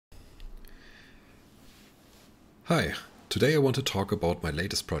Hi, today I want to talk about my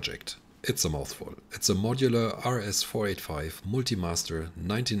latest project. It's a mouthful. It's a modular RS-485 multi-master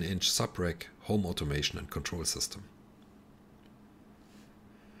 19-inch Subrack home automation and control system.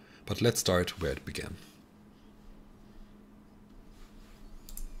 But let's start where it began.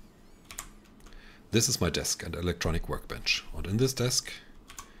 This is my desk and electronic workbench, and in this desk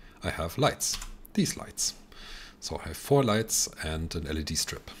I have lights, these lights. So I have 4 lights and an LED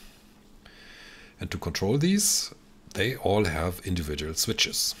strip. And to control these, they all have individual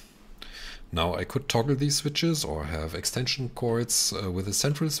switches. Now I could toggle these switches or have extension cords with a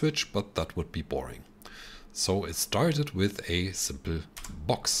central switch, but that would be boring. So it started with a simple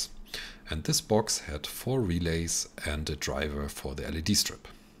box. And this box had 4 relays and a driver for the LED strip.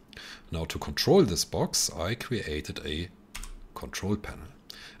 Now to control this box, I created a control panel.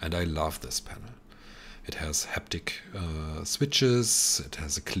 And I love this panel. It has haptic switches, it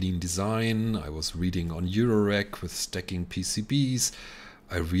has a clean design. I was reading on Eurorack with stacking PCBs.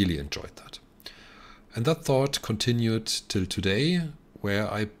 I really enjoyed that. And that thought continued till today,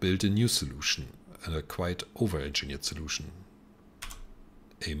 where I built a new solution, a quite over-engineered solution,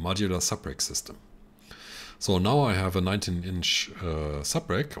 a modular Subrack system. So now I have a 19-inch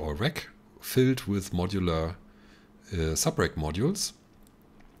Subrack or rack filled with modular Subrack modules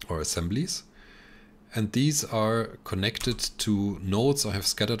or assemblies. And these are connected to nodes I have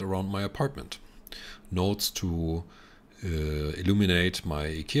scattered around my apartment. Nodes to illuminate my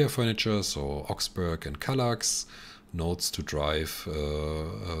IKEA furniture, so Augsburg and Kallax. Nodes to drive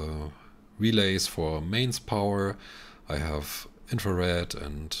relays for mains power. I have infrared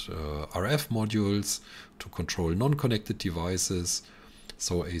and RF modules to control non-connected devices.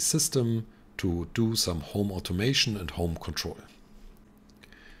 So a system to do some home automation and home control.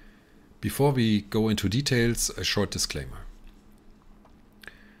 Before we go into details, a short disclaimer.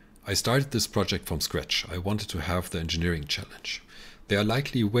 I started this project from scratch. I wanted to have the engineering challenge. There are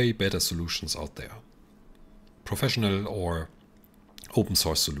likely way better solutions out there. Professional or open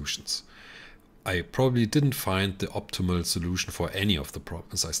source solutions. I probably didn't find the optimal solution for any of the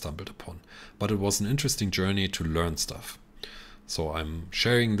problems I stumbled upon, but it was an interesting journey to learn stuff. So I'm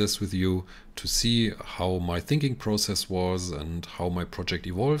sharing this with you to see how my thinking process was and how my project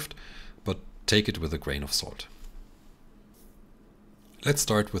evolved. But take it with a grain of salt. Let's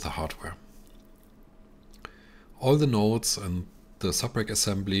start with the hardware. All the nodes and the Subrack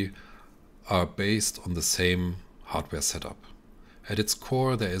assembly are based on the same hardware setup. At its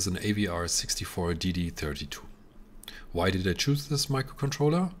core there is an AVR64DD32. Why did I choose this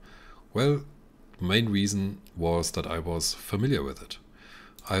microcontroller? Well, the main reason was that I was familiar with it.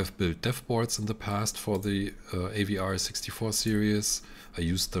 I have built dev boards in the past for the AVR64 series. I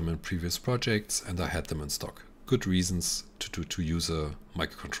used them in previous projects and I had them in stock. Good reasons to use a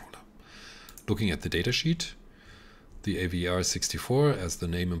microcontroller. Looking at the datasheet, the AVR64, as the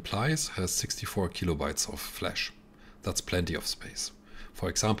name implies, has 64 kilobytes of flash. That's plenty of space. For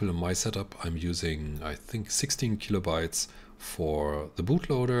example, in my setup, I'm using, I think, 16 kilobytes for the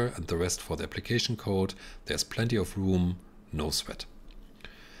bootloader and the rest for the application code. There's plenty of room, no sweat.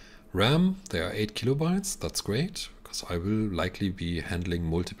 RAM, there are 8 kilobytes, that's great, because I will likely be handling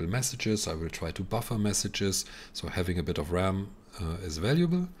multiple messages. I will try to buffer messages, so having a bit of RAM is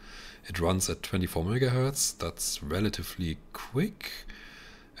valuable. It runs at 24 megahertz, that's relatively quick,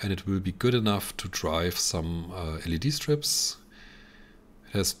 and it will be good enough to drive some LED strips.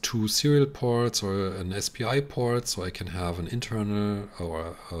 It has 2 serial ports or an SPI port, so I can have an internal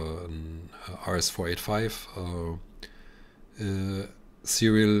or an RS-485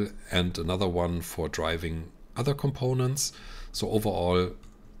 serial and another one for driving other components. So overall,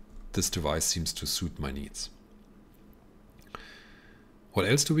 this device seems to suit my needs. What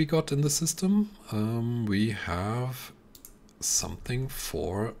else do we got in the system? We have something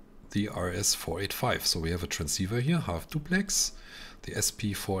for the RS-485. So we have a transceiver here, half duplex, the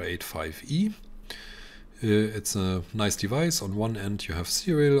SP485E. It's a nice device. On one end you have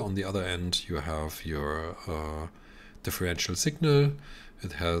serial, on the other end you have your differential signal.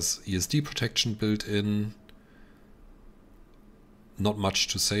 It has ESD protection built in. Not much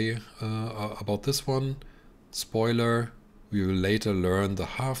to say about this one. Spoiler, we will later learn the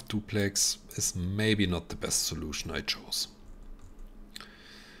half duplex is maybe not the best solution I chose.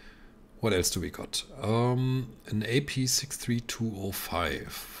 What else do we got? An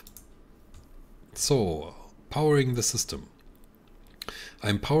AP63205. So, powering the system.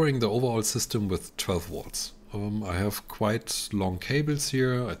 I'm powering the overall system with 12 volts. I have quite long cables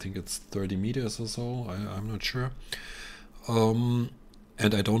here. I think it's 30 meters or so. I'm not sure. And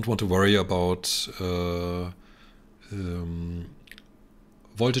I don't want to worry about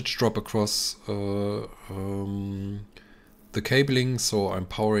voltage drop across the cabling, so I'm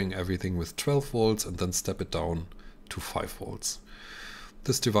powering everything with 12 volts and then step it down to 5 volts.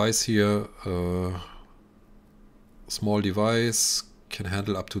 This device here, small device, can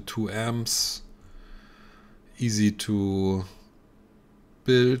handle up to 2 amps, easy to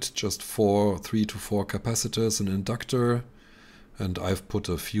build, just 3 to 4 capacitors, an inductor, and I've put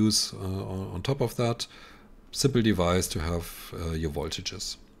a fuse on top of that. Simple device to have your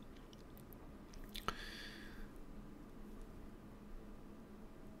voltages.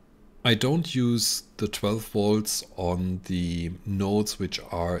 I don't use the 12 volts on the nodes which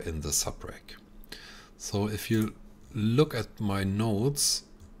are in the subrack. So if you look at my nodes,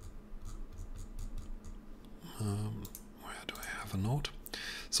 where do I have a node?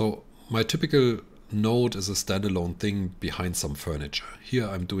 So my typical node is a standalone thing behind some furniture. Here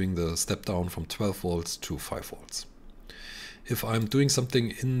I'm doing the step down from 12 volts to 5 volts. If I'm doing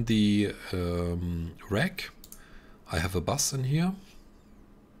something in the rack, I have a bus in here,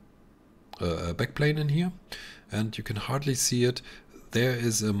 a backplane in here, and you can hardly see it. There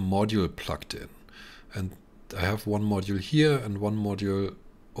is a module plugged in, and I have one module here and one module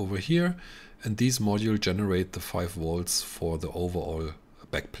over here, and these modules generate the 5 volts for the overall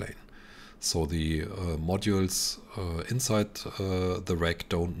backplane. So the modules inside the rack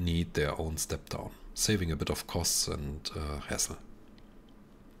don't need their own step down, saving a bit of costs and hassle.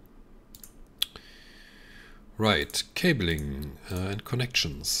 Right, cabling and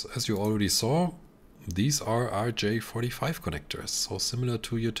connections. As you already saw, these are RJ45 connectors, so similar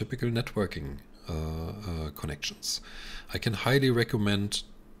to your typical networking connections. I can highly recommend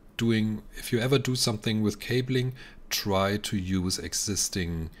doing, if you ever do something with cabling, try to use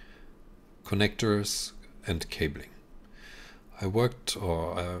existing connectors and cabling. I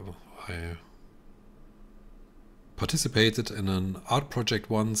participated in an art project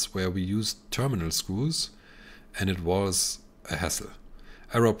once where we used terminal screws, and it was a hassle.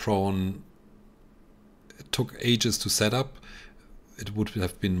 Error prone, it took ages to set up. It would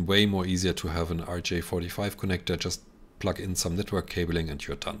have been way more easier to have an RJ45 connector, just plug in some network cabling and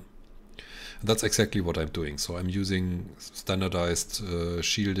you're done. And that's exactly what I'm doing. So I'm using standardized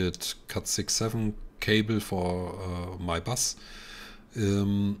shielded Cat6/7 cable for my bus,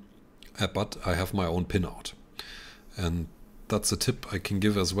 but I have my own pinout. And that's a tip I can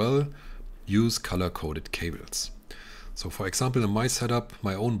give as well. Use color-coded cables. So for example, in my setup,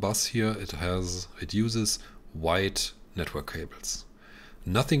 my own bus here, it uses white network cables.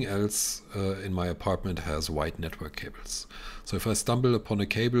 Nothing else in my apartment has white network cables. So if I stumble upon a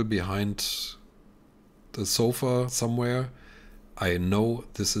cable behind the sofa somewhere, I know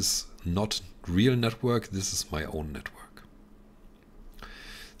this is not real network, this is my own network.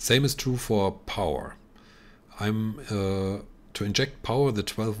 Same is true for power. To inject power, the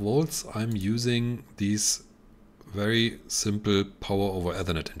 12 volts, I'm using these very simple power over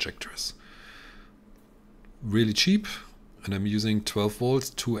Ethernet injectors. Really cheap, and I'm using 12 volts,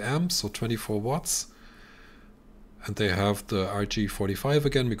 2 amps, so 24 watts. And they have the RJ45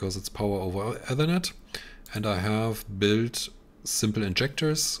 again because it's power over Ethernet. And I have built simple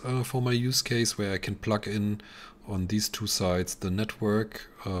injectors for my use case where I can plug in on these two sides the network,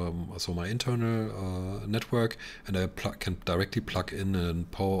 so my internal network, and I can directly plug in a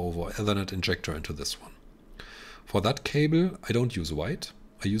power over Ethernet injector into this one. For that cable, I don't use white,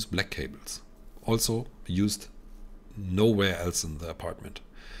 I use black cables. Also used nowhere else in the apartment.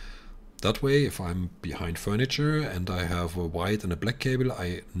 That way, if I'm behind furniture and I have a white and a black cable,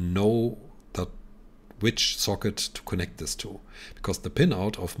 I know that which socket to connect this to, because the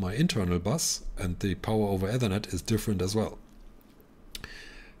pinout of my internal bus and the power over Ethernet is different as well.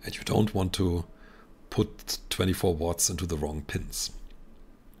 And you don't want to put 24 watts into the wrong pins.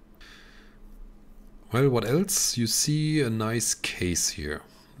 Well, what else? You see a nice case here.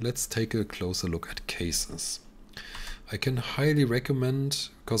 Let's take a closer look at cases. I can highly recommend,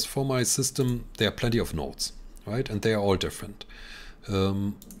 because for my system there are plenty of nodes, right? And they are all different.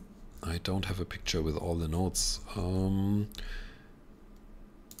 I don't have a picture with all the nodes.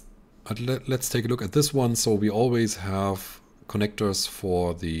 But let's take a look at this one. So we always have connectors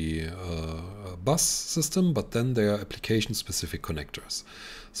for the bus system, but then there are application-specific connectors.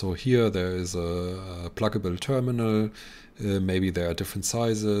 So here there is a pluggable terminal. Maybe there are different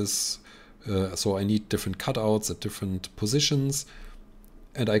sizes. So I need different cutouts at different positions.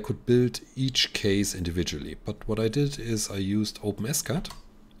 And I could build each case individually. But what I did is I used OpenSCAD.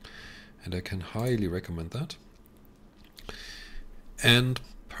 And I can highly recommend that. And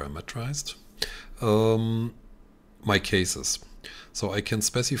parameterized my cases. So I can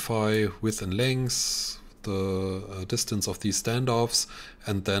specify width and length, the distance of these standoffs,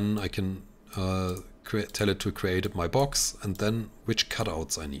 and then I can tell it to create my box and then which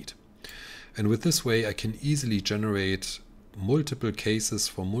cutouts I need. And with this way I can easily generate multiple cases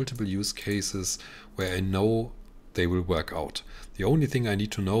for multiple use cases where I know they will work out. The only thing I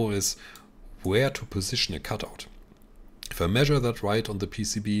need to know is where to position a cutout. If I measure that right on the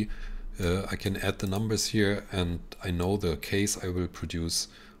PCB, I can add the numbers here and I know the case I will produce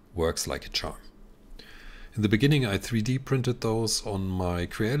works like a charm. In the beginning I 3D printed those on my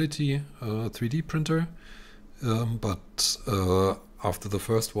Creality 3D printer, but after the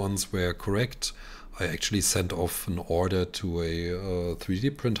first ones were correct, I actually sent off an order to a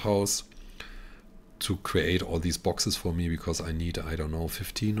 3D print house to create all these boxes for me, because I need, I don't know,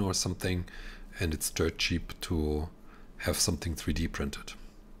 15 or something, and it's dirt cheap to have something 3D printed.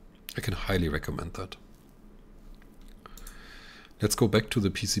 I can highly recommend that. Let's go back to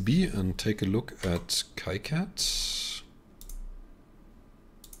the PCB and take a look at KiCad.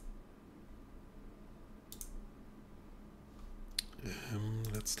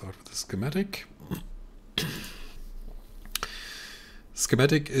 Let's start with the schematic.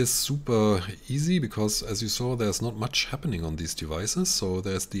 Schematic is super easy because, as you saw, there's not much happening on these devices. So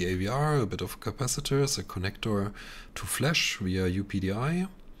there's the AVR, a bit of capacitors, a connector to flash via UPDI.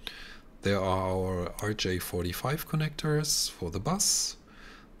 There are our RJ45 connectors for the bus.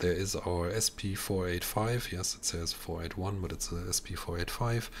 There is our SP485, yes, it says 481, but it's a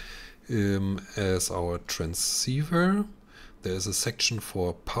SP485, as our transceiver. There is a section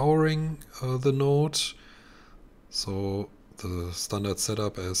for powering the node. So the standard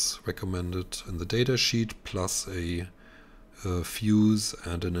setup as recommended in the data sheet, plus a fuse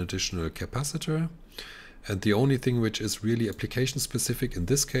and an additional capacitor. And the only thing which is really application specific in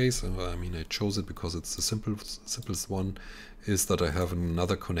this case, I mean I chose it because it's the simplest one, is that I have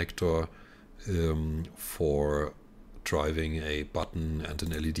another connector for driving a button and an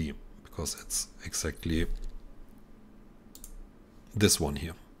LED, because it's exactly this one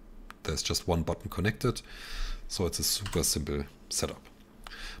here. There's just one button connected, so it's a super simple setup.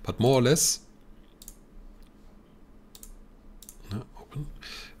 But more or less,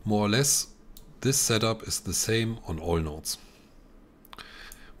 this setup is the same on all nodes,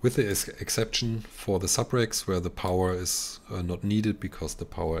 with the exception for the subracks where the power is not needed, because the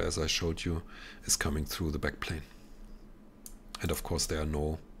power, as I showed you, is coming through the backplane. And of course there are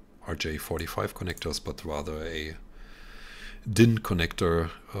no RJ45 connectors, but rather a DIN connector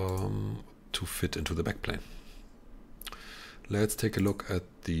to fit into the backplane. Let's take a look at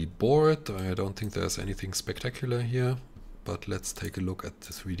the board. I don't think there's anything spectacular here, but let's take a look at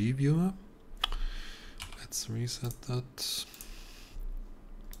the 3D viewer. Let's reset that.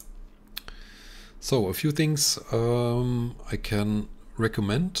 So a few things I can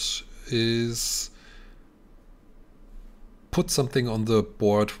recommend is put something on the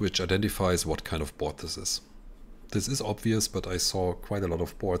board which identifies what kind of board this is. This is obvious, but I saw quite a lot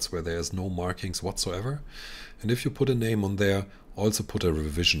of boards where there's no markings whatsoever. And if you put a name on there, also put a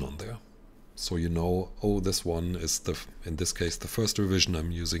revision on there. So you know, oh, this one is in this case, the first revision.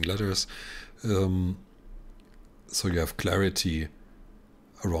 I'm using letters. So you have clarity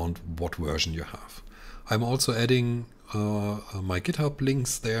around what version you have. I'm also adding my GitHub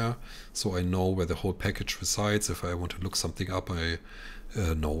links there, so I know where the whole package resides. If I want to look something up, I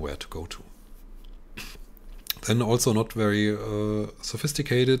know where to go to. Then also not very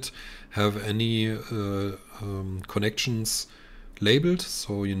sophisticated, have any connections labeled,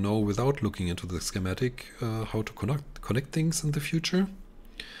 so you know without looking into the schematic how to connect things in the future.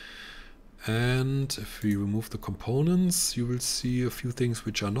 And if we remove the components, you will see a few things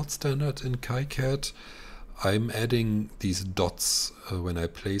which are not standard in KiCad. I'm adding these dots when I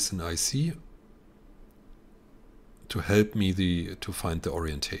place an IC to help me to find the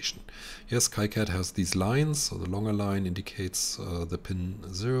orientation. Yes, KiCad has these lines, so the longer line indicates the pin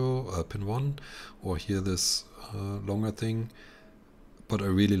 0, pin 1, or here this longer thing, but I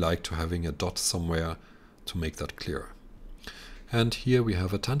really like to having a dot somewhere to make that clearer. And here we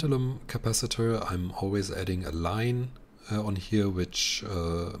have a tantalum capacitor. I'm always adding a line on here which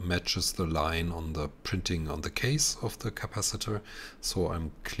matches the line on the printing on the case of the capacitor, so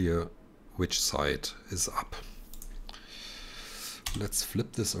I'm clear which side is up. Let's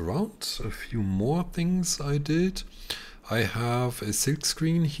flip this around. A few more things I did. I have a silk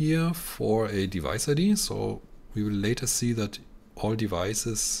screen here for a device ID, so we will later see that all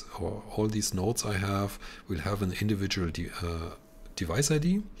devices or all these nodes I have will have an individual device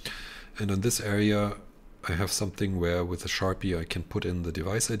ID. And in this area I have something where with a Sharpie I can put in the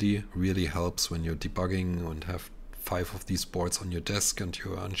device ID. Really helps when you're debugging and have 5 of these boards on your desk and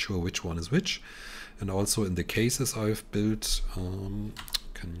you're unsure which one is which. And also in the cases I've built,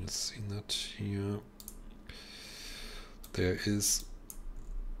 can you see that here? There is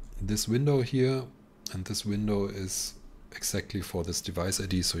this window here, and this window is exactly for this device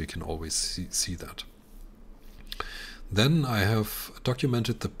ID, so you can always see that. Then I have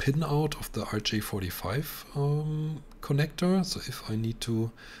documented the pin out of the RJ45 connector. So if I need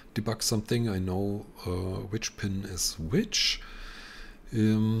to debug something, I know which pin is which.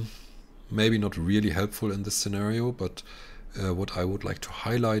 Maybe not really helpful in this scenario, but what I would like to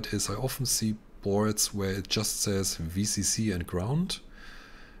highlight is I often see boards where it just says VCC and ground,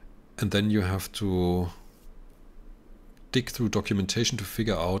 and then you have to dig through documentation to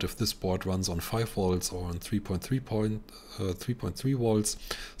figure out if this board runs on 5 volts or on 3.3 volts.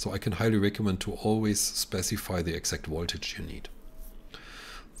 So I can highly recommend to always specify the exact voltage you need.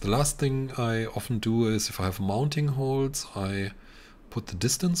 The last thing I often do is if I have mounting holes, I put the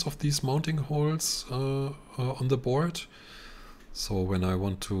distance of these mounting holes on the board. So when I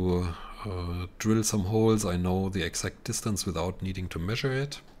want to drill some holes, I know the exact distance without needing to measure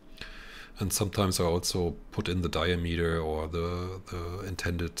it. And sometimes I also put in the diameter or the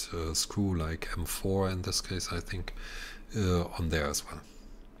intended screw, like M4 in this case, I think, on there as well.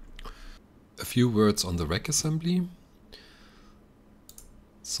 A few words on the rack assembly.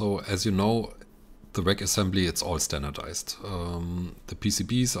 So as you know, the rack assembly, it's all standardized. The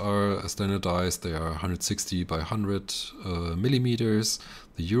PCBs are standardized. They are 160 by 100 millimeters,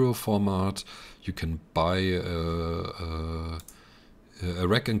 the Euro format. You can buy a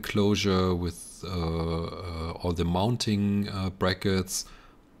rack enclosure with all the mounting brackets.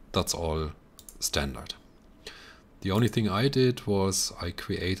 That's all standard. The only thing I did was I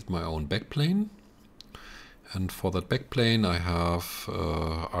created my own backplane. And for that backplane I have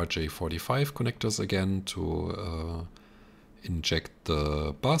RJ45 connectors again to inject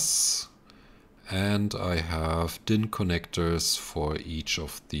the bus. And I have DIN connectors for each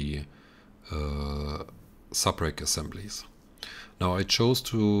of the Subrack assemblies. Now I chose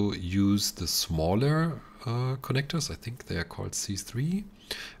to use the smaller connectors, I think they are called C3,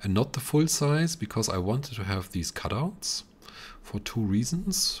 and not the full size, because I wanted to have these cutouts for two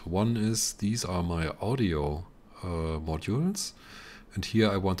reasons. One is these are my audio modules, and here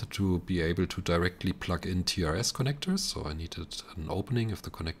I wanted to be able to directly plug in TRS connectors, so I needed an opening. If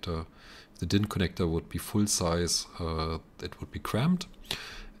the DIN connector would be full size, it would be cramped.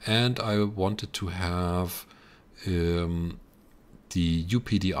 And I wanted to have the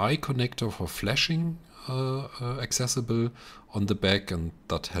UPDI connector for flashing accessible on the back, and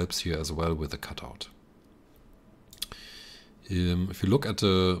that helps here as well with the cutout. If you look at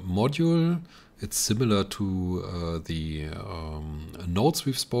the module, it's similar to the nodes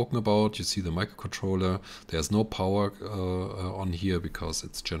we've spoken about. You see the microcontroller. There's no power on here because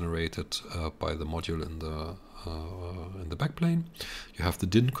it's generated by the module in the backplane. You have the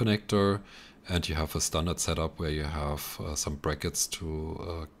DIN connector, and you have a standard setup where you have some brackets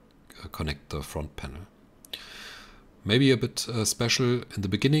to connect the front panel. Maybe a bit special, in the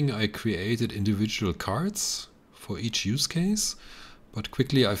beginning I created individual cards for each use case, but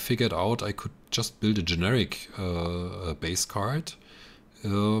quickly I figured out I could just build a generic base card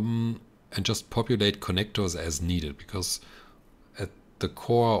and just populate connectors as needed, because at the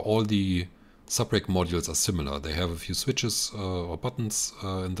core all the Subrack modules are similar. They have a few switches or buttons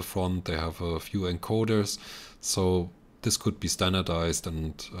in the front. They have a few encoders. So this could be standardized,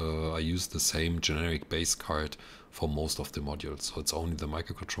 and I use the same generic base card for most of the modules. So it's only the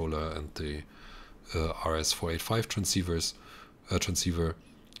microcontroller and the RS-485 transceiver,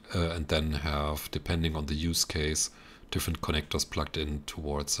 and then have, depending on the use case, different connectors plugged in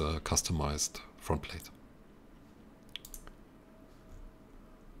towards a customized front plate.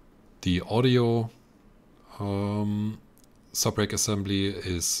 The audio Subrack assembly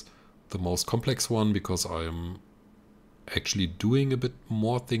is the most complex one, because I'm actually doing a bit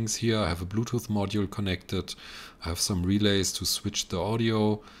more things here. I have a Bluetooth module connected. I have some relays to switch the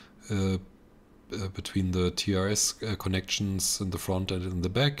audio between the TRS connections in the front and in the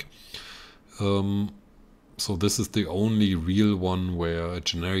back. So this is the only real one where a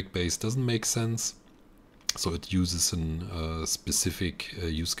generic base doesn't make sense. So it uses a specific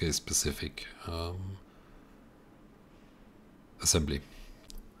use case specific assembly.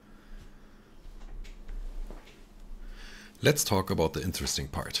 Let's talk about the interesting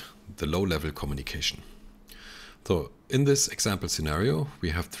part, the low-level communication. So in this example scenario, we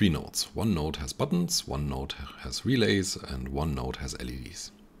have 3 nodes. One node has buttons, one node has relays, and one node has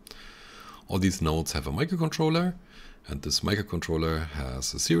LEDs. All these nodes have a microcontroller, and this microcontroller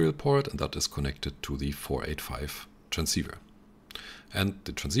has a serial port, and that is connected to the 485 transceiver. and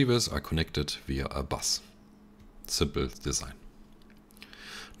the transceivers are connected via a bus. Simple design.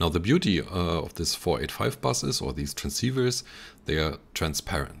 Now the beauty of this 485 buses or these transceivers, they are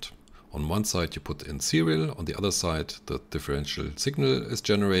transparent. On one side you put in serial, on the other side the differential signal is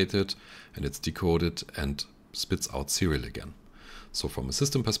generated and it's decoded and spits out serial again. So from a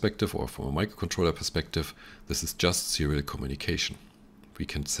system perspective or from a microcontroller perspective, this is just serial communication. We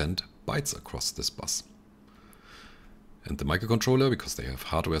can send bytes across this bus. And the microcontroller, because they have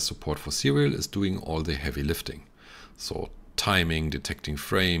hardware support for serial, is doing all the heavy lifting. So timing, detecting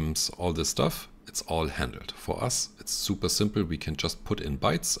frames, all this stuff, it's all handled. For us, it's super simple. We can just put in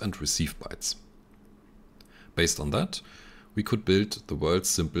bytes and receive bytes. Based on that, we could build the world's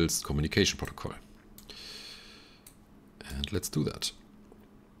simplest communication protocol. And let's do that.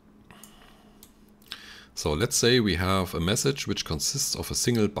 So let's say we have a message which consists of a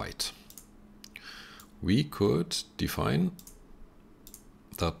single byte. We could define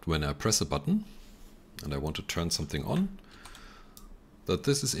that when I press a button and I want to turn something on, that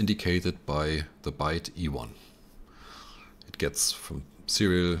this is indicated by the byte E1. It gets from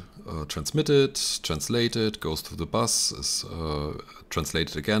serial transmitted, translated, goes to the bus, is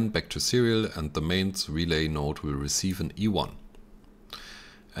translated again back to serial, and the mains relay node will receive an E1.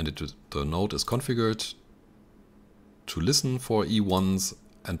 And the node is configured to listen for E1s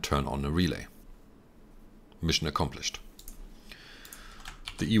and turn on a relay. Mission accomplished.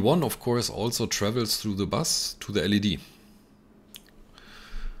 The E1, of course, also travels through the bus to the LED.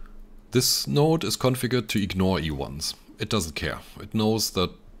 This node is configured to ignore E1s. It doesn't care. It knows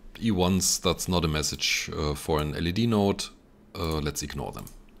that E1s, that's not a message for an LED node. Let's ignore them.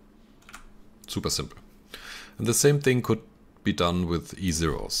 Super simple. And the same thing could be done with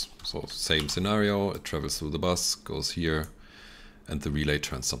E0s. So same scenario, it travels through the bus, goes here, and the relay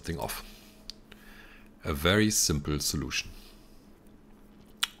turns something off. A very simple solution.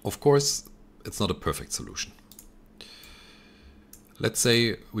 Of course, it's not a perfect solution. Let's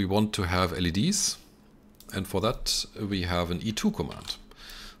say we want to have LEDs, and for that we have an E2 command.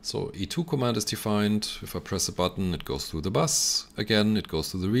 So E2 command is defined. If I press a button, it goes through the bus. Again, it goes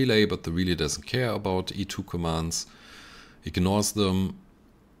to the relay, but the relay doesn't care about E2 commands, ignores them,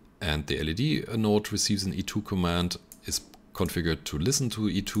 and the LED node receives an E2 command, is configured to listen to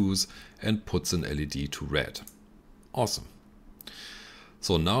E2s, and puts an LED to red. Awesome.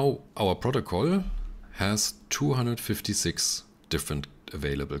 So now our protocol has 256 different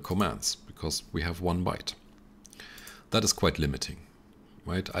available commands because we have 1 byte. That is quite limiting,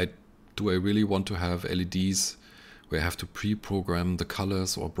 right? Do I really want to have LEDs where I have to pre-program the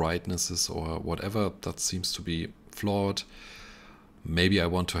colors or brightnesses or whatever? That seems to be flawed. Maybe I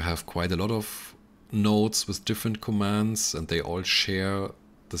want to have quite a lot of nodes with different commands and they all share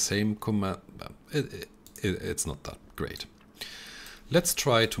the same command. It's not that great. Let's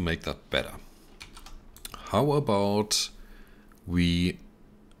try to make that better. How about we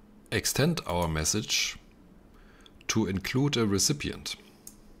extend our message to include a recipient,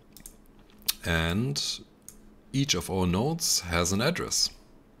 and each of our nodes has an address.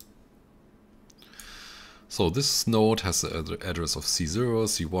 So this node has the address of C0,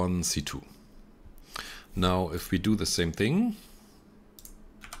 C1, C2. Now if we do the same thing,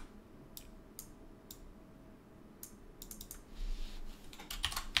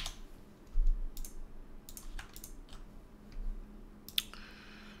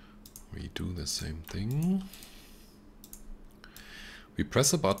 we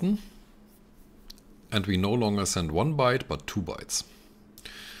press a button and we no longer send 1 byte but 2 bytes.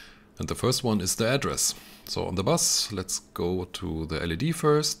 And the first one is the address. So on the bus, let's go to the LED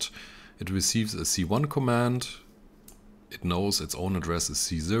first. It receives a C1 command. It knows its own address is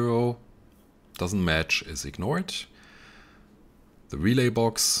C0. Doesn't match, is ignored. The relay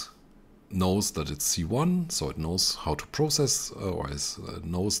box knows that it's C1, so it knows how to process or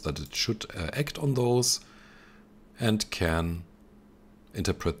knows that it should act on those and can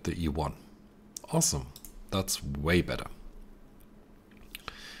interpret the E1. Awesome, that's way better.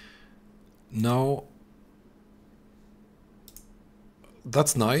 Now,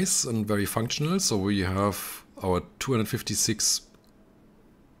 that's nice and very functional. So we have our 256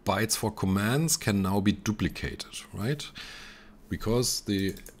 bytes for commands can now be duplicated, right? Because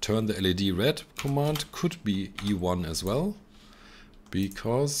the turn the LED red command could be E1 as well,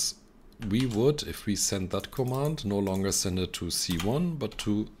 because we would, if we send that command, no longer send it to C1 but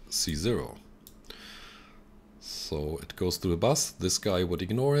to C0. So it goes to the bus. This guy would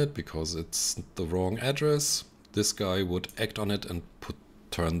ignore it because it's the wrong address. This guy would act on it and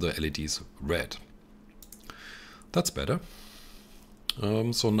turn the LEDs red. That's better.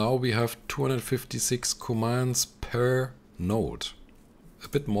 So now we have 256 commands per node. a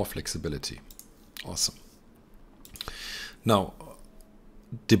bit more flexibility. Awesome. Now,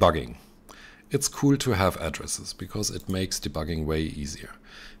 debugging. It's cool to have addresses because it makes debugging way easier.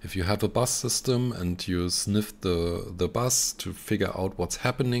 If you have a bus system and you sniff the bus to figure out what's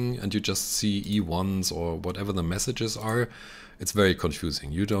happening and you just see E1s or whatever the messages are, it's very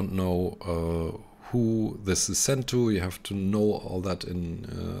confusing. You don't know who this is sent to. You have to know all that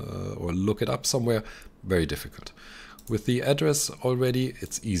or look it up somewhere. Very difficult. With the address already,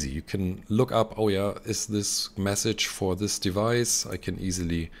 it's easy. You can look up, oh yeah, is this message for this device? I can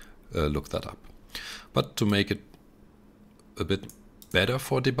easily look that up. But to make it a bit better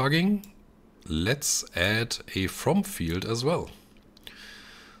for debugging, let's add a from field as well.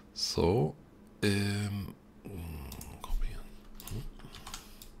 So,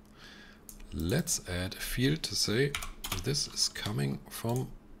 let's add a field to say this is coming from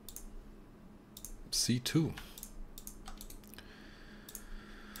C2.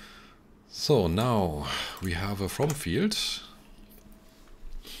 So now we have a from field.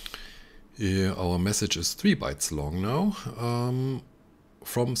 Our message is 3 bytes long now,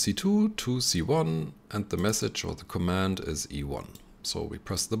 from C2 to C1, and the message or the command is E1. So we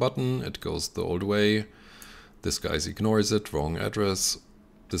press the button, it goes the old way. This guy ignores it, wrong address.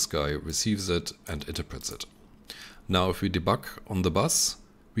 This guy receives it and interprets it. Now if we debug on the bus,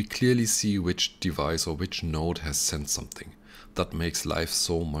 we clearly see which device or which node has sent something. That makes life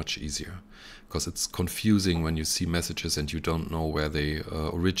so much easier, because it's confusing when you see messages and you don't know where they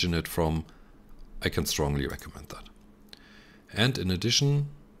originate from. I can strongly recommend that. And in addition,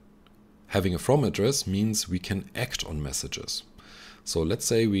 having a from address means we can act on messages. So let's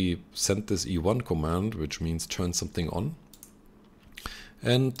say we send this E1 command, which means turn something on,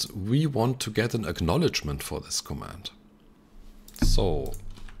 and we want to get an acknowledgement for this command. So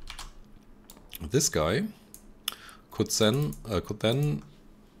this guy could then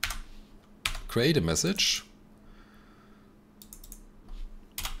create a message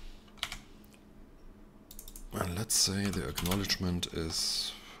and let's say the acknowledgement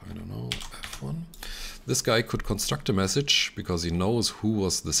is, I don't know, F1. This guy could construct a message because he knows who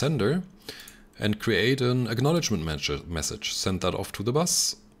was the sender and create an acknowledgement message, send that off to the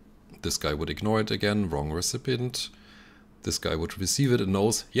bus. This guy would ignore it again, wrong recipient. This guy would receive it and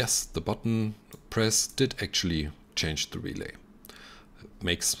knows, yes, the button press did actually change the relay. It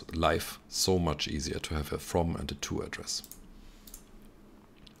makes life so much easier to have a from and a to address.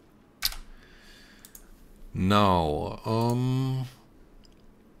 Now,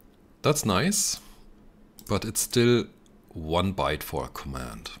 that's nice, but it's still 1 byte for a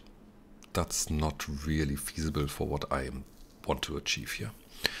command. That's not really feasible for what I want to achieve here.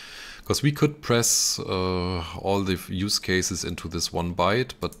 Because we could press all the use cases into this 1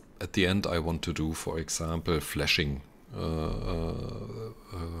 byte, but at the end I want to do, for example, flashing,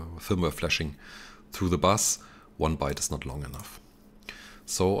 firmware flashing through the bus. 1 byte is not long enough.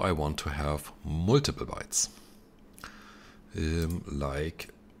 So I want to have multiple bytes, like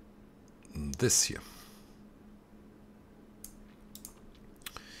this here.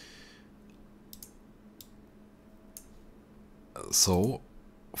 So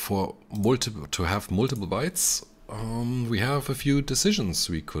to have multiple bytes, we have a few decisions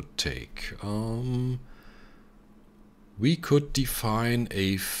we could take. We could define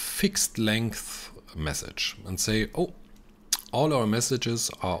a fixed length message and say, oh, all our messages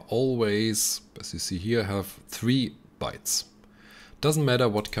are always, as you see here, have 3 bytes. Doesn't matter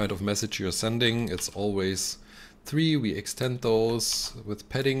what kind of message you're sending, it's always 3. We extend those with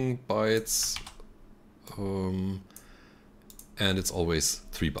padding bytes, and it's always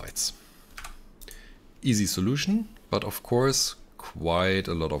 3 bytes. Easy solution, but of course quite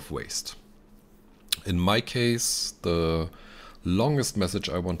a lot of waste. In my case, the longest message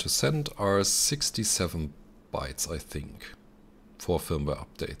I want to send are 67 bytes, I think, for firmware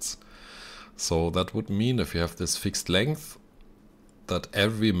updates. So that would mean if you have this fixed length, that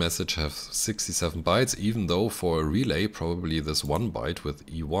every message has 67 bytes, even though for a relay probably this 1 byte with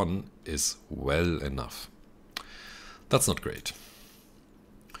E1 is well enough. That's not great.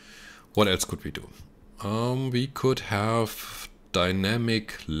 What else could we do? We could have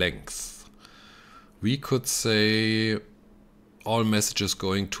dynamic length. We could say all messages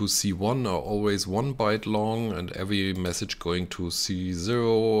going to C1 are always 1 byte long and every message going to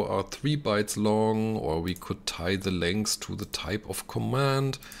C0 are 3 bytes long, or we could tie the lengths to the type of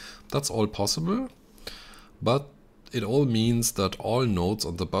command. That's all possible, but it all means that all nodes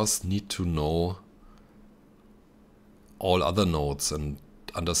on the bus need to know all other nodes and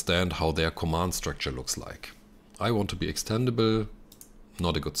understand how their command structure looks like. I want to be extendable,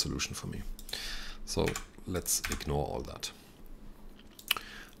 not a good solution for me. So let's ignore all that.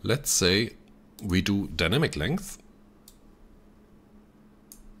 Let's say we do dynamic length.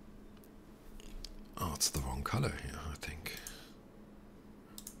 Oh, it's the wrong color here, I think.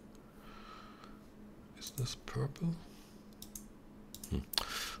 Is this purple?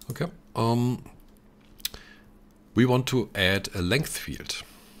 Okay. We want to add a length field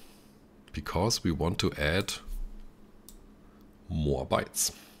because we want to add more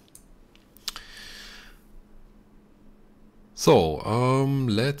bytes. So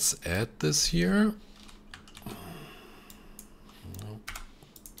let's add this here.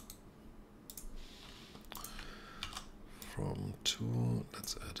 From 2,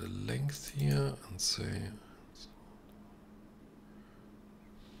 let's add a length here and say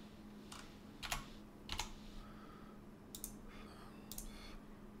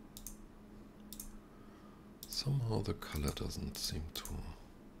somehow the color doesn't seem to...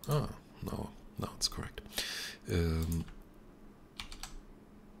 no, it's correct.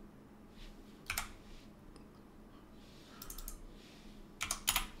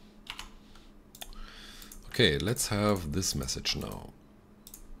 Okay, let's have this message now.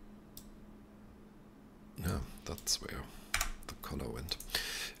 Yeah, that's where the color went.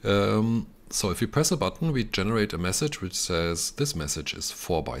 So if we press a button, we generate a message which says this message is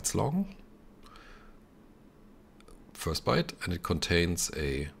 4 bytes long. First byte, and it contains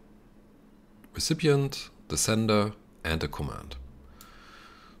a recipient, the sender, and a command.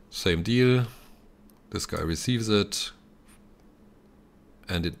 Same deal. This guy receives it,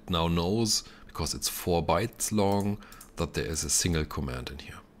 and it now knows, because it's 4 bytes long, that there is a single command in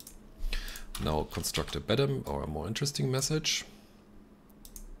here. Now construct a better or a more interesting message.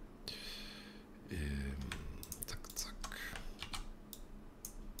 Zack, zack.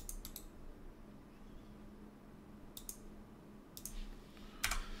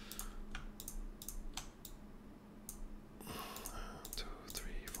 Two, 3,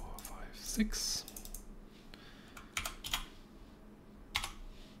 4, 5, 6.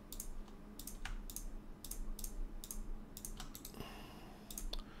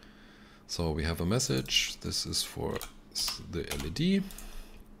 So we have a message. This is for the LED.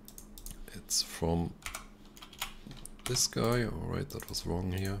 It's from this guy. All right, that was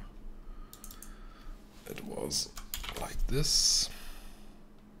wrong here. It was like this.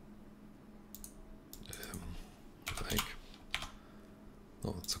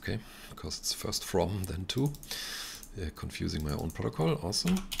 No, it's okay, because it's first from, then to. Confusing my own protocol.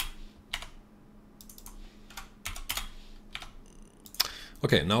 Awesome.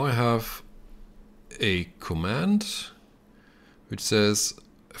 Okay, now I have a command which says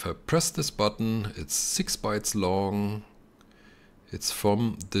if I press this button, it's 6 bytes long. It's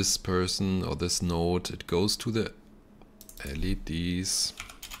from this person or this node. It goes to the LEDs.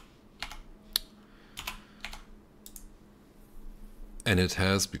 And it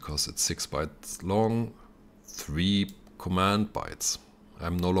has, because it's 6 bytes long, 3 command bytes.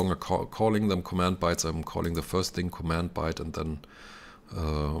 I'm no longer calling them command bytes. I'm calling the first thing command byte and then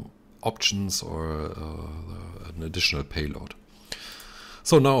options or an additional payload.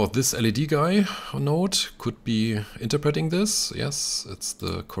 So now this LED guy node could be interpreting this. Yes, it's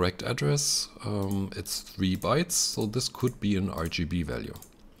the correct address. It's 3 bytes, so this could be an RGB value.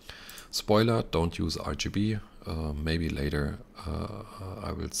 Spoiler, don't use RGB. Maybe later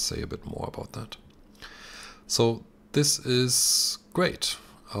I will say a bit more about that. So this is great.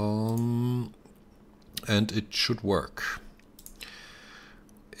 And it should work.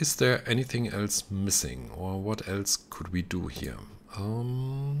 Is there anything else missing, or what else could we do here?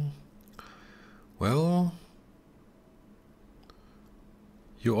 Well,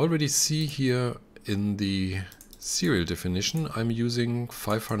 you already see here in the serial definition, I'm using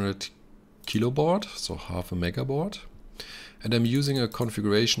 500 kilobaud, so half a megabaud, and I'm using a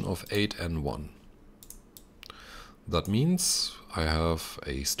configuration of 8N1. That means I have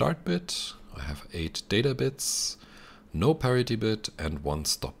a start bit, I have 8 data bits, no parity bit, and 1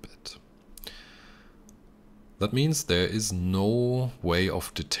 stop bit. That means there is no way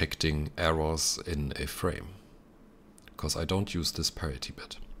of detecting errors in a frame, because I don't use this parity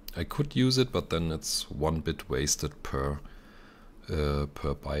bit. I could use it, but then it's 1 bit wasted per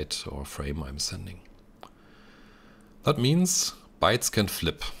byte or frame I'm sending. That means bytes can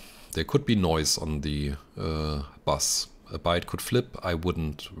flip. There could be noise on the bus. A byte could flip. I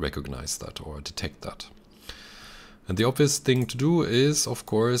wouldn't recognize that or detect that. And the obvious thing to do is, of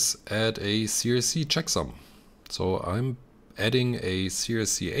course, add a CRC checksum. So I'm adding a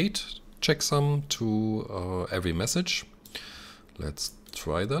CRC8 checksum to every message. Let's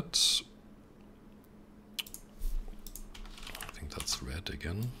try that. I think that's red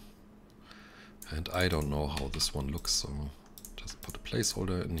again. And I don't know how this one looks, so just put put a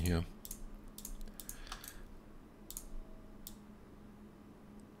placeholder in here.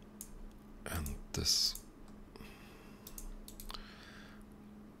 And this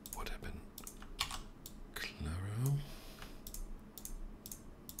would have been clearer.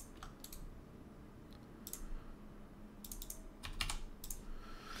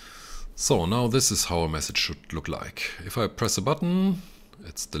 So now this is how a message should look like. If I press a button,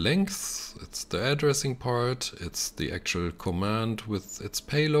 it's the length, it's the addressing part, it's the actual command with its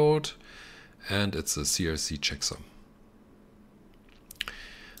payload, and it's a CRC checksum.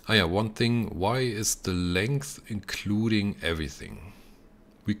 Ah yeah, one thing, why is the length including everything?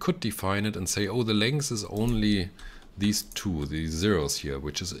 We could define it and say, oh, the length is only these two, these zeros here,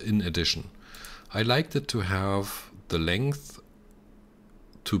 which is in addition. I liked it to have the length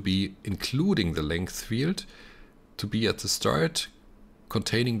to be including the length field, to be at the start,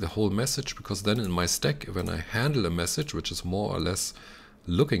 containing the whole message, because then in my stack, when I handle a message, which is more or less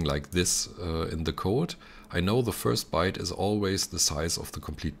looking like this in the code, I know the first byte is always the size of the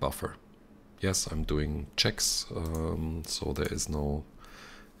complete buffer. Yes, I'm doing checks, so there is no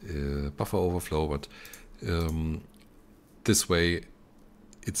buffer overflow, but this way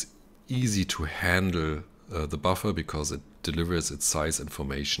it's easy to handle the buffer because it delivers its size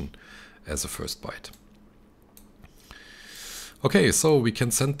information as a first byte. Okay, so we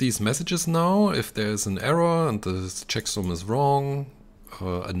can send these messages now. If there's an error and the checksum is wrong,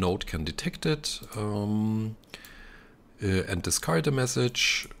 a node can detect it and discard the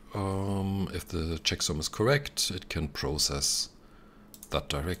message. If the checksum is correct, it can process that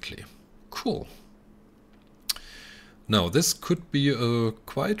directly. Cool. Now this could be a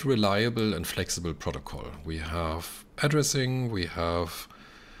quite reliable and flexible protocol. We have addressing, we have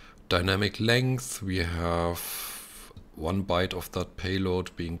dynamic length, we have 1 byte of that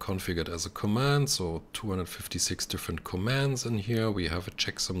payload being configured as a command, so 256 different commands in here. We have a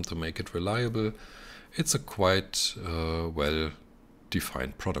checksum to make it reliable. It's a quite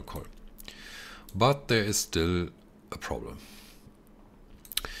well-defined protocol. But there is still a problem.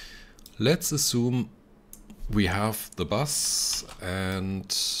 Let's assume we have the bus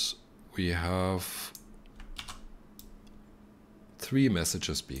and we have 3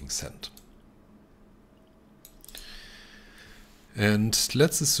 messages being sent. And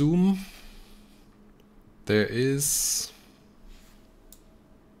let's assume there is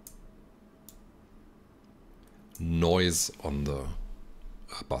noise on the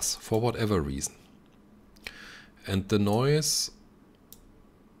bus for whatever reason. And the noise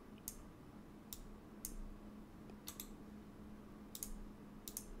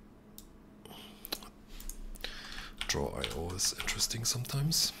draw IO is interesting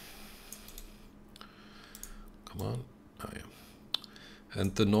sometimes. Come on. Oh, yeah.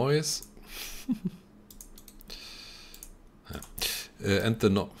 And the noise and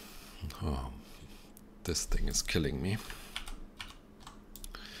the this thing is killing me.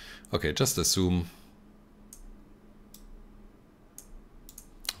 Okay, just assume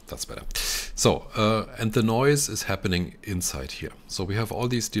that's better. So and the noise is happening inside here. So we have all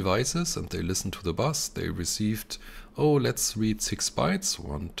these devices and they listen to the bus. They received, oh, let's read 6 bytes.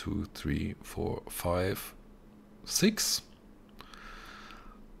 1, 2, 3, 4, 5, 6.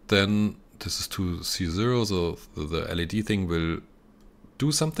 Then this is to C0, so the LED thing will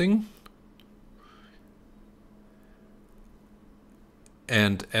do something.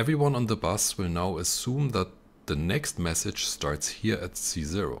 And everyone on the bus will now assume that the next message starts here at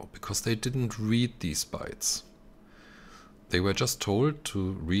C0, because they didn't read these bytes. They were just told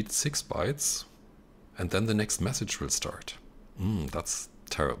to read 6 bytes, and then the next message will start. That's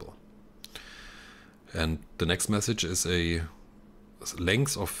terrible. And the next message is a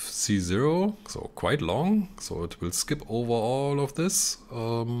length of C0, so quite long, so it will skip over all of this,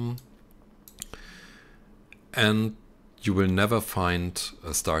 and you will never find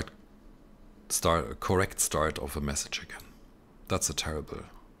a correct start of a message again. That's a terrible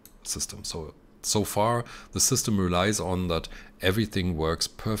system. So far the system relies on that everything works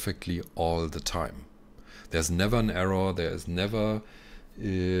perfectly all the time. There's never an error, there is never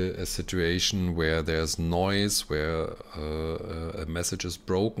a situation where there's noise, where a message is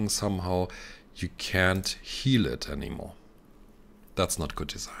broken somehow. You can't heal it anymore. That's not good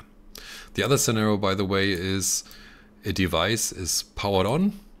design. The other scenario, by the way, is a device is powered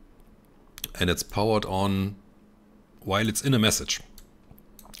on, and it's powered on while it's in a message.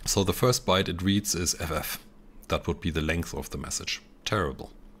 So the first byte it reads is FF. That would be the length of the message.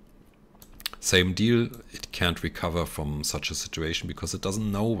 Terrible. Same deal, it can't recover from such a situation because it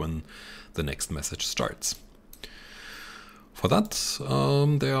doesn't know when the next message starts. For that,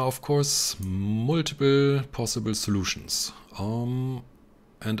 there are of course multiple possible solutions. And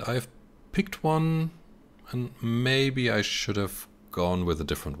I've picked one, and maybe I should have gone with a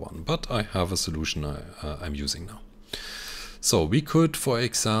different one, but I have a solution I'm using now. So we could, for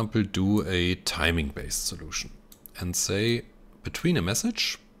example, do a timing-based solution and say between a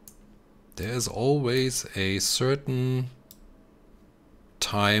message, there is always a certain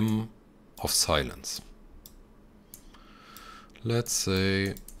time of silence. Let's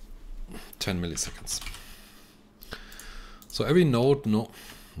say 10 milliseconds. So every node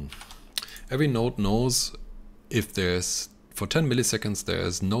knows if there's, for 10 milliseconds there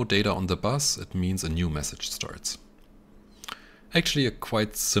is no data on the bus, it means a new message starts. Actually a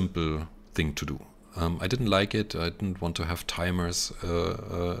quite simple thing to do. I didn't like it. I didn't want to have timers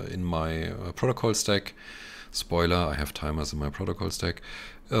in my protocol stack. Spoiler, I have timers in my protocol stack.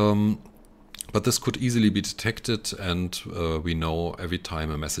 But this could easily be detected, and we know every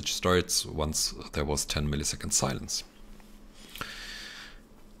time a message starts once there was 10 millisecond silence.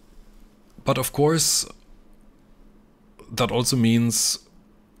 But of course, that also means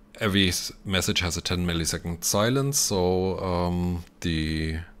every message has a 10 millisecond silence, so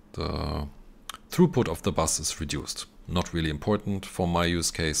the throughput of the bus is reduced. Not really important for my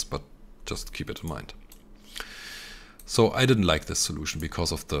use case, but just keep it in mind. So I didn't like this solution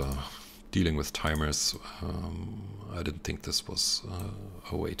because of the dealing with timers. I didn't think this was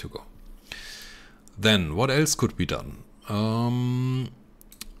a way to go. Then what else could be done?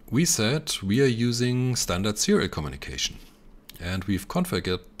 We said we are using standard serial communication, and we've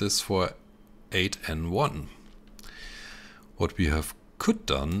configured this for 8N1. What we have could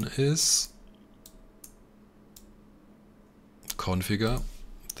done is configure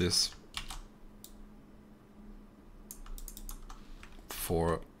this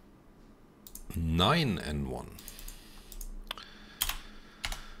for 9N1.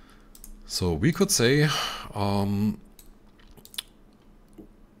 So we could say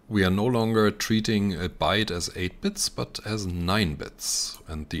we are no longer treating a byte as 8 bits, but as 9 bits.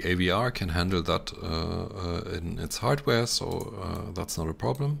 And the AVR can handle that in its hardware, so that's not a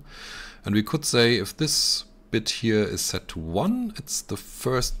problem. And we could say if this bit here is set to 1, it's the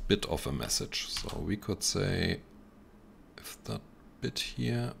first bit of a message. So we could say if that bit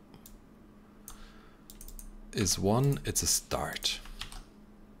here is 1, it's a start.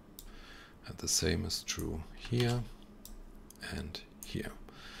 And the same is true here and here.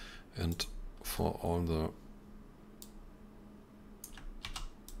 And for all the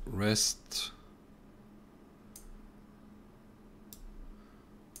rest,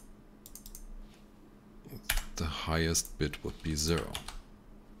 the highest bit would be 0.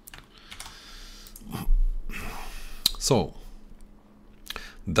 So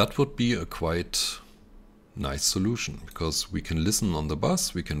that would be a quite nice solution, because we can listen on the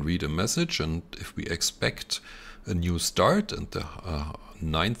bus, we can read a message, and if we expect a new start and the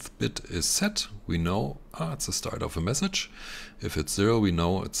 9th bit is set, we know it's the start of a message. If it's 0, we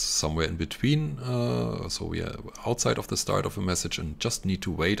know it's somewhere in between, so we are outside of the start of a message and just need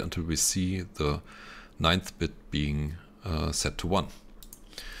to wait until we see the 9th bit being set to 1.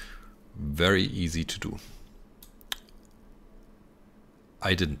 Very easy to do.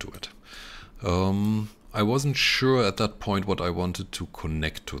 I didn't do it. I wasn't sure at that point what I wanted to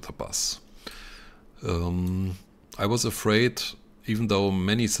connect to the bus. I was afraid, even though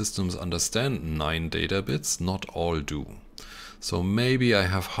many systems understand 9 data bits, not all do. So maybe I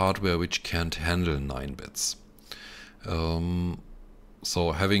have hardware which can't handle 9 bits.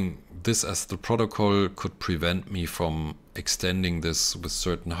 So having this as the protocol could prevent me from extending this with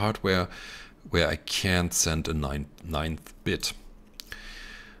certain hardware where I can't send a 9th bit.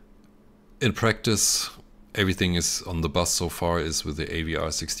 In practice, everything is on the bus so far is with the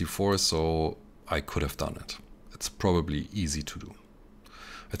AVR64, so I could have done it. It's probably easy to do.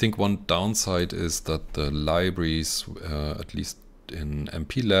 I think one downside is that the libraries, at least in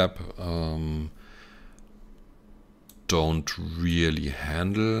MPLab, don't really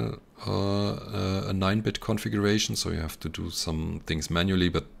handle a 9-bit configuration, so you have to do some things manually,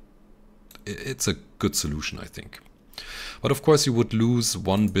 but it's a good solution, I think. But of course you would lose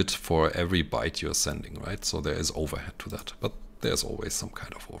 1 bit for every byte you're sending, right? So there is overhead to that, but there's always some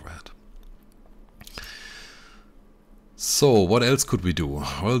kind of overhead. So what else could we do?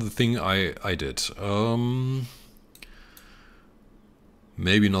 Well, the thing I did.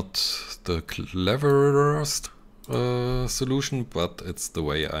 Maybe not the cleverest solution, but it's the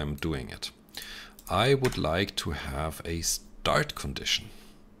way I'm doing it. I would like to have a start condition.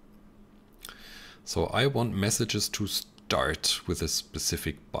 So I want messages to start with a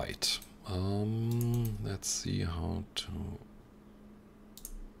specific byte. Let's see how to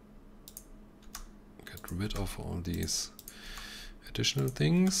get rid of all these additional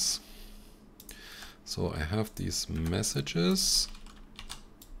things. So I have these messages,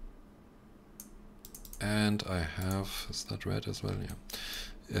 and I have, is that red as well?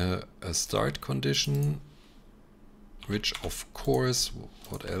 Yeah. A start condition, which of course,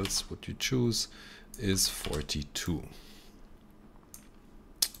 what else would you choose, is 42.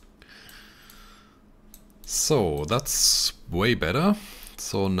 So that's way better.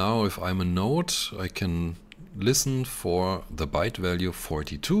 So now if I'm a node, I can listen for the byte value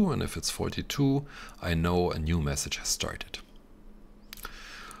 42, and if it's 42, I know a new message has started.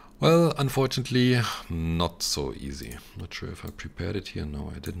 Well, unfortunately, not so easy. Not sure if I prepared it here.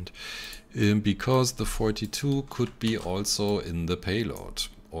 No, I didn't. Because the 42 could be also in the payload,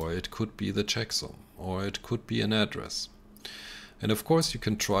 or it could be the checksum, or it could be an address. And of course, you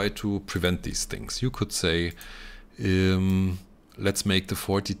can try to prevent these things. You could say, let's make the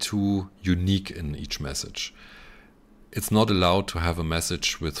 42 unique in each message. It's not allowed to have a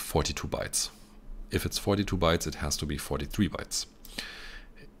message with 42 bytes. If it's 42 bytes, it has to be 43 bytes.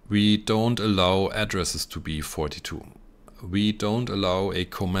 We don't allow addresses to be 42. We don't allow a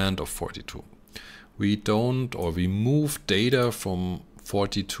command of 42. We don't, or we move data from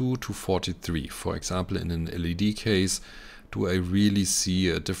 42 to 43. For example, in an LED case, do I really see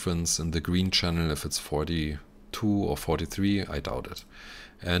a difference in the green channel if it's 42 or 43? I doubt it.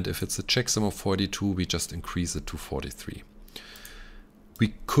 And if it's a checksum of 42, we just increase it to 43.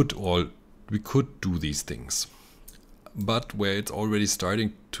 We could do these things. But where it's already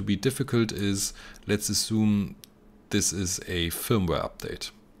starting to be difficult is, let's assume this is a firmware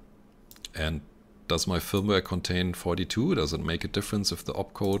update. And does my firmware contain 42? Does it make a difference if the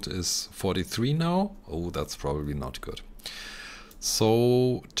opcode is 43 now? Oh, that's probably not good.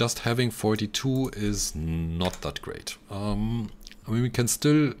 So just having 42 is not that great. I mean, we can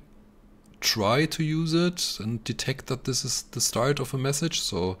still try to use it and detect that this is the start of a message.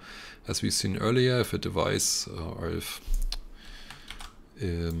 So as we've seen earlier, if a device or if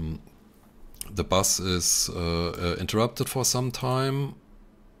the bus is interrupted for some time,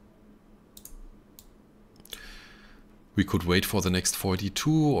 we could wait for the next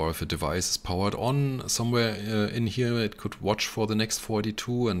 42, or if a device is powered on somewhere in here, it could watch for the next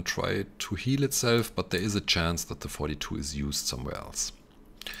 42 and try to heal itself, but there is a chance that the 42 is used somewhere else.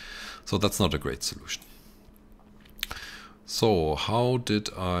 So that's not a great solution. So how did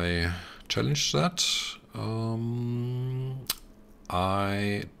I challenge that?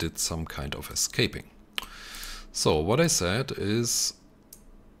 I did some kind of escaping. So what I said is,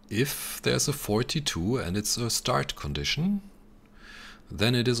 if there's a 42 and it's a start condition,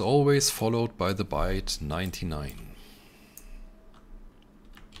 then it is always followed by the byte 99.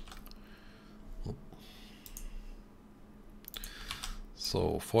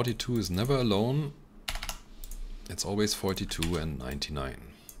 So 42 is never alone. It's always 42 and 99.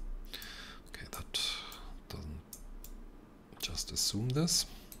 Okay, that doesn't just assume this.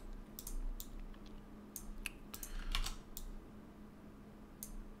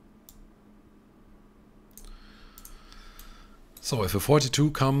 So if a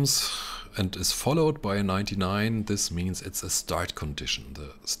 42 comes and is followed by a 99, this means it's a start condition,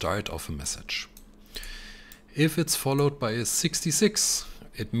 the start of a message. If it's followed by a 66,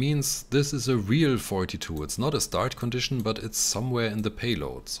 it means this is a real 42. It's not a start condition, but it's somewhere in the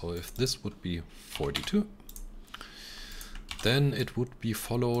payload. So if this would be 42, then it would be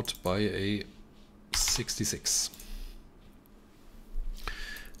followed by a 66.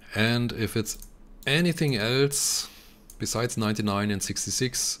 And if it's anything else besides 99 and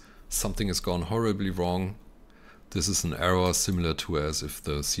 66, something has gone horribly wrong. This is an error similar to as if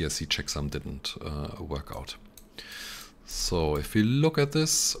the CSC checksum didn't work out. So if we look at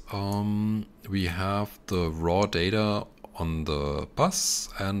this, we have the raw data on the bus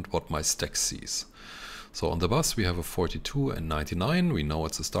and what my stack sees. So on the bus we have a 42 and 99. We know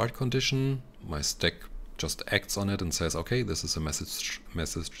it's a start condition. My stack just acts on it and says, okay, this is a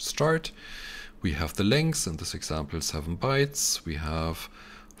message start. We have the length, in this example 7 bytes. We have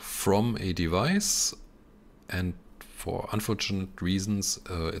from a device, and for unfortunate reasons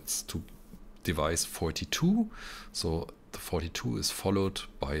it's to device 42. So the 42 is followed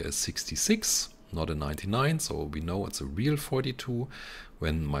by a 66, not a 99. So we know it's a real 42.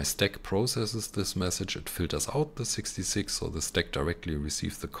 When my stack processes this message, it filters out the 66. So the stack directly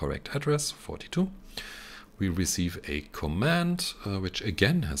receives the correct address, 42. We receive a command, which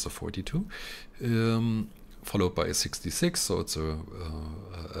again has a 42, followed by a 66, so it's a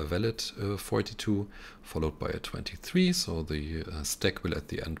valid 42, followed by a 23, so the stack will at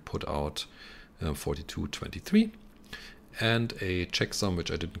the end put out 42, 23, and a checksum,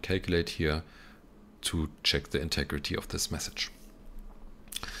 which I didn't calculate here, to check the integrity of this message.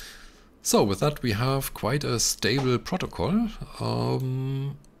 So with that, we have quite a stable protocol,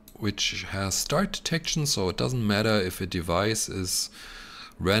 which has start detection, so it doesn't matter if a device is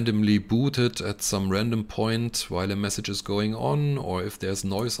randomly booted at some random point while a message is going on, or if there's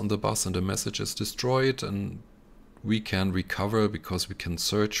noise on the bus and a message is destroyed, and we can recover because we can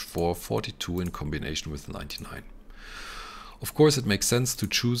search for 42 in combination with 99. Of course, it makes sense to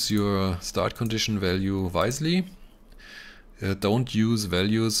choose your start condition value wisely. Don't use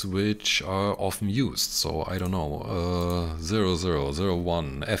values which are often used. So I don't know,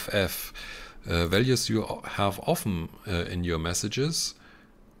 0001, FF, values you have often in your messages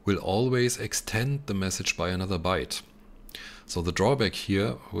will always extend the message by another byte. So the drawback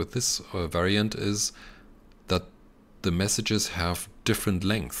here with this variant is that the messages have different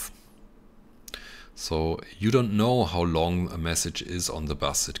length. So you don't know how long a message is on the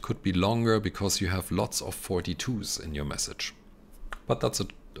bus. It could be longer because you have lots of 42s in your message. But that's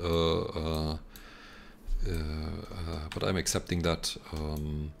but I'm accepting that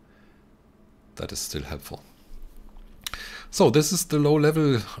that is still helpful. So this is the low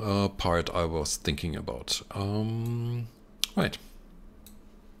level part I was thinking about. Right.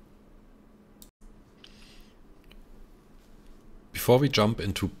 Before we jump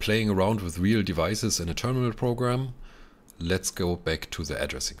into playing around with real devices in a terminal program, let's go back to the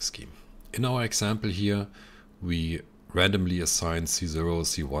addressing scheme. In our example here, we randomly assign C0,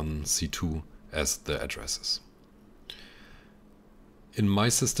 C1, C2 as the addresses. In my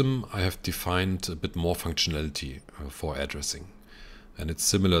system, I have defined a bit more functionality for addressing. And it's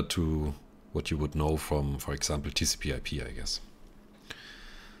similar to what you would know from, for example, TCP/IP, I guess.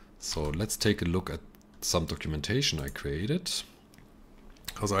 So let's take a look at some documentation I created,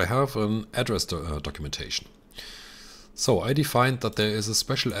 because I have an address documentation. So I defined that there is a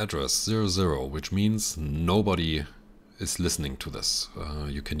special address 00, which means nobody is listening to this.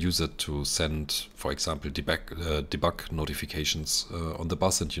 You can use it to send, for example, debug notifications on the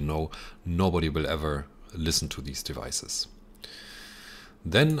bus, and you know nobody will ever listen to these devices.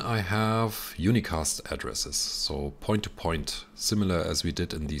 Then I have unicast addresses, so point-to-point, similar as we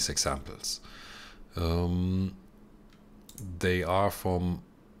did in these examples. They are from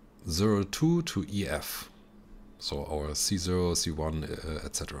 02 to EF, so our C0, C1,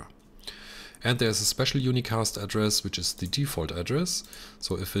 etc. And there's a special unicast address, which is the default address.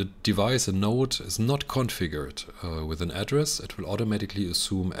 So if a device, a node, is not configured with an address, it will automatically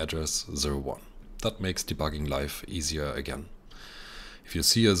assume address 01. That makes debugging life easier again. If you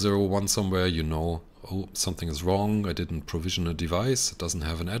see a 01 somewhere, you know, oh, something is wrong, I didn't provision a device, it doesn't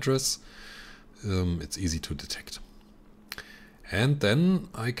have an address. It's easy to detect. And then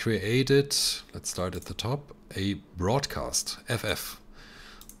I created, let's start at the top, a broadcast, FF.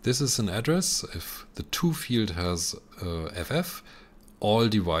 This is an address. If the to field has FF, all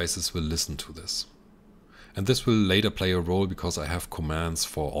devices will listen to this. And this will later play a role because I have commands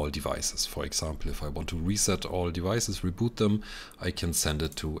for all devices. For example, if I want to reset all devices, reboot them, I can send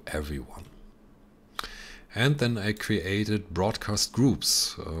it to everyone. And then I created broadcast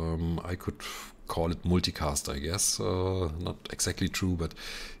groups. I could call it multicast, I guess. Not exactly true, but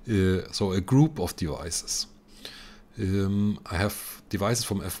so a group of devices. I have devices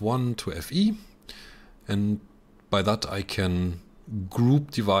from F1 to FE, and by that I can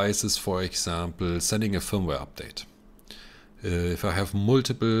group devices, for example, sending a firmware update. If I have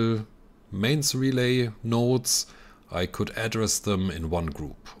multiple mains relay nodes, I could address them in one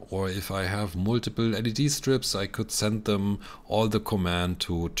group. Or if I have multiple LED strips, I could send them all the command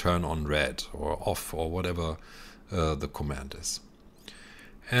to turn on red or off or whatever the command is.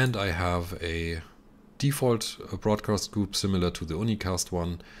 And I have a default broadcast group similar to the unicast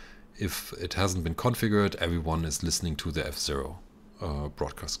one. If it hasn't been configured, everyone is listening to the F0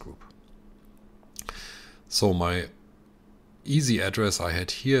 broadcast group. So my easy address I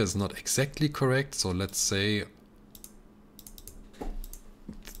had here is not exactly correct. So let's say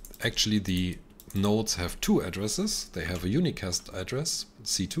actually the nodes have two addresses. They have a unicast address,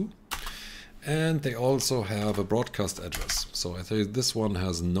 C2, and they also have a broadcast address. So I think this one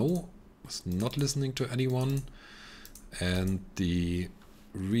has it's not listening to anyone, and the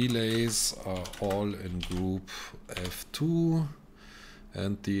relays are all in group F2,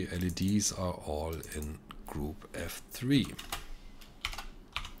 and the LEDs are all in group F3.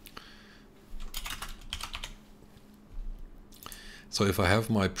 So if I have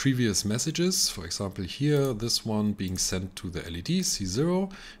my previous messages, for example here, this one being sent to the LED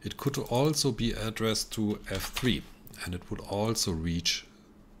C0, it could also be addressed to F3, and it would also reach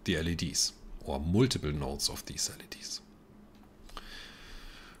the LEDs or multiple nodes of these LEDs.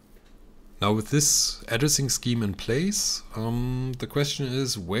 Now with this addressing scheme in place, the question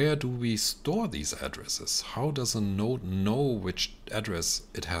is, where do we store these addresses? How does a node know which address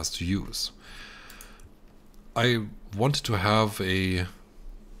it has to use? I wanted to have a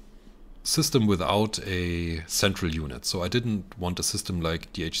system without a central unit. So I didn't want a system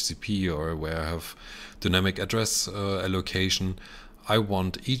like DHCP or where I have dynamic address allocation. I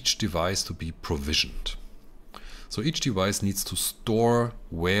want each device to be provisioned. So each device needs to store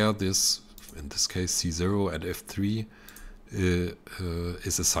where this, in this case C0 and F3,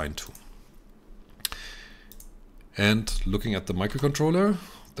 is assigned to. And looking at the microcontroller,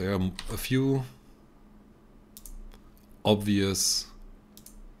 there are a few obvious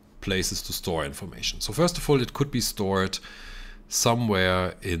places to store information. So first of all, it could be stored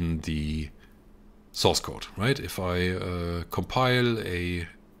somewhere in the source code, right? If I compile a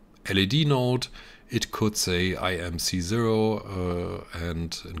LED node, it could say I am C0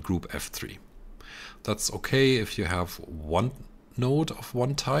 and in group F3. That's okay if you have one node of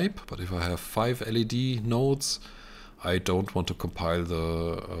one type, but if I have 5 LED nodes, I don't want to compile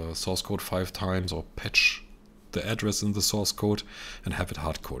the source code 5 times or patch the address in the source code and have it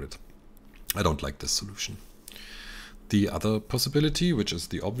hard-coded. I don't like this solution. The other possibility, which is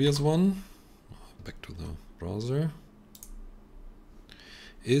the obvious one, back to the browser,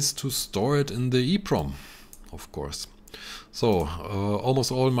 is to store it in the EEPROM, of course. So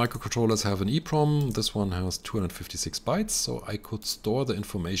almost all microcontrollers have an EEPROM. This one has 256 bytes, so I could store the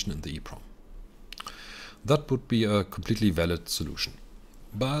information in the EEPROM. That would be a completely valid solution,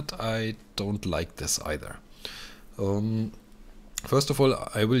 but I don't like this either. First of all,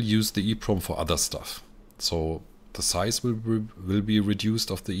 I will use the EEPROM for other stuff. So the size will be reduced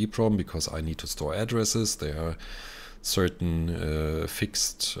of the EEPROM because I need to store addresses. There are certain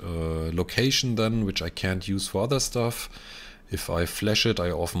fixed location then, which I can't use for other stuff. If I flash it, I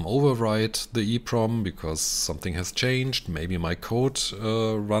often overwrite the EEPROM because something has changed. Maybe my code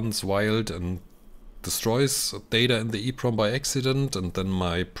runs wild and destroys data in the EEPROM by accident, and then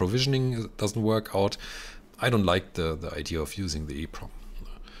my provisioning doesn't work out. I don't like the idea of using the EEPROM,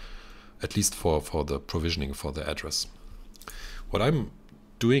 at least for the provisioning for the address. What I'm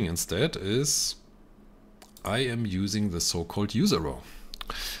doing instead is I am using the so-called user row.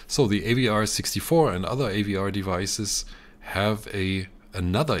 So the AVR64 and other AVR devices have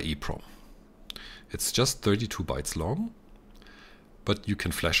another EEPROM. It's just 32 bytes long, but you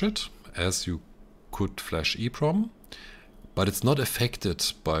can flash it as you could flash EEPROM. But it's not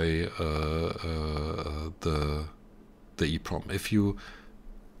affected by the EEPROM. If you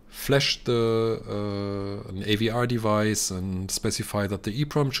flash an AVR device and specify that the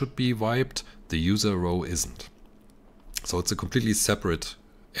EEPROM should be wiped, the user row isn't. So it's a completely separate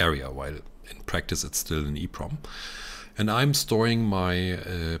area, while in practice it's still an EEPROM. And I'm storing my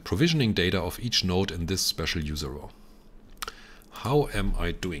provisioning data of each node in this special user row. How am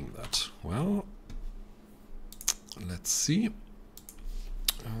I doing that? Well, let's see.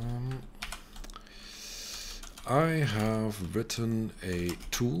 I have written a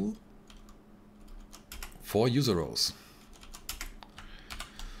tool for user rows.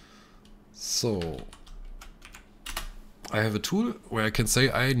 So I have a tool where I can say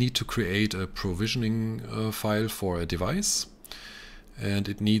I need to create a provisioning file for a device, and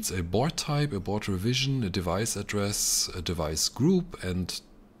it needs a board type, a board revision, a device address, a device group, and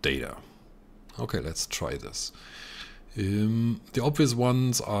data. Okay, let's try this. The obvious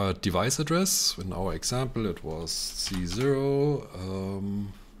ones are device address. In our example, it was C0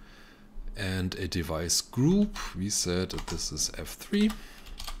 and a device group. We said that this is F3.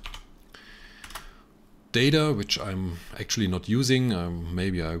 Data, which I'm actually not using.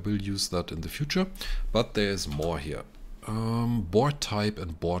 Maybe I will use that in the future, but there's more here. Board type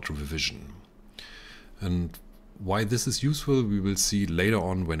and board revision. And why this is useful, we will see later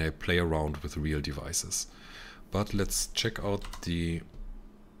on when I play around with real devices. But let's check out the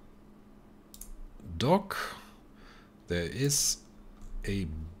doc. There is a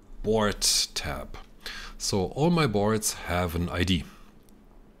board tab. So all my boards have an ID.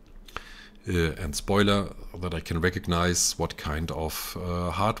 And spoiler, that I can recognize what kind of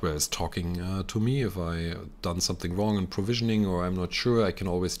hardware is talking to me. If I've done something wrong in provisioning or I'm not sure, I can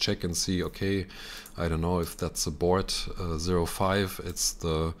always check and see, okay, I don't know if that's a board 05, it's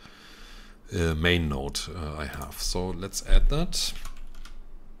the main node I have. So let's add that.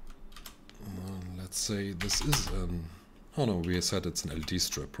 Let's say this is an, oh no, we said it's an LED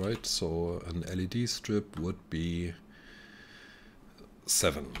strip, right? So an LED strip would be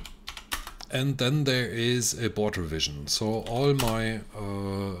 7. And then there is a board revision. So all my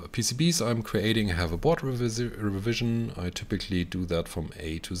PCBs I'm creating have a board revision. I typically do that from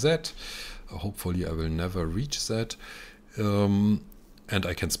A to Z. Hopefully I will never reach Z. And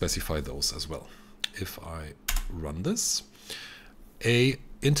I can specify those as well. If I run this, a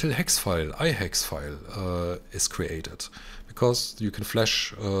Intel hex file, iHex file, is created, because you can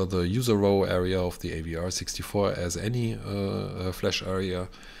flash the user row area of the AVR64 as any flash area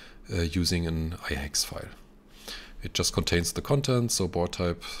using an iHex file. It just contains the content, so board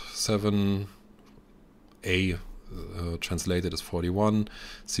type 7, A translated as 41,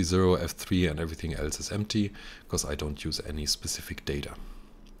 C0, F3, and everything else is empty, because I don't use any specific data.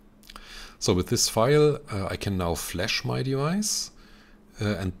 So with this file, I can now flash my device,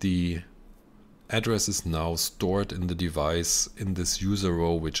 and the address is now stored in the device in this user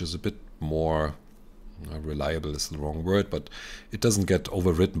row, which is a bit more reliable is the wrong word, but it doesn't get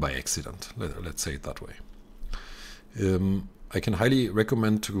overwritten by accident. Let's say it that way. I can highly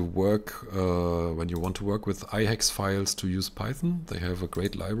recommend to work, when you want to work with iHex files, to use Python. They have a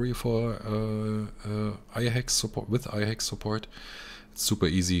great library for iHex support. With iHex support, it's super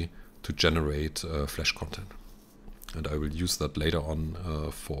easy to generate flash content. And I will use that later on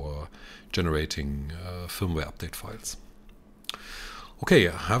for generating firmware update files. Okay,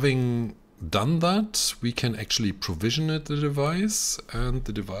 having done that, we can actually provision the device, and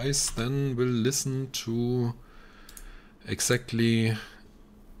the device then will listen to exactly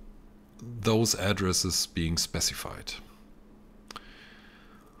those addresses being specified.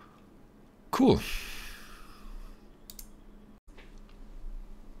 Cool.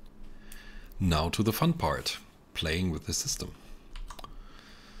 Now to the fun part, playing with the system.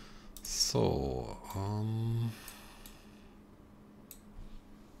 So,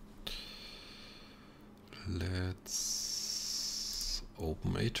 let's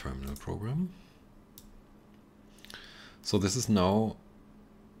open a terminal program. So this is now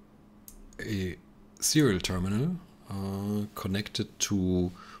a serial terminal connected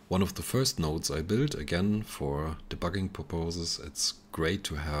to one of the first nodes I built. Again, for debugging purposes, it's great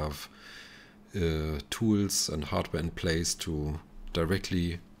to have tools and hardware in place to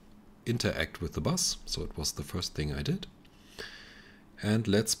directly interact with the bus. So it was the first thing I did. And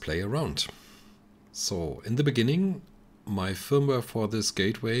let's play around. So in the beginning, my firmware for this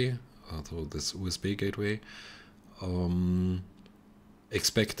gateway, so this USB gateway,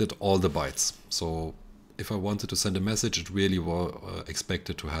 expected all the bytes. So if I wanted to send a message, it really was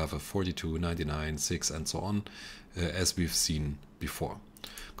expected to have a 42, 99, 6, and so on, as we've seen before.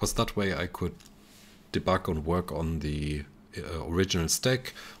 Because that way I could debug and work on the original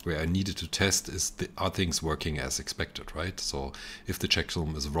stack, where I needed to test are things working as expected, right? So if the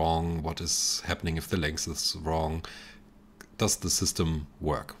checksum is wrong, what is happening if the length is wrong? Does the system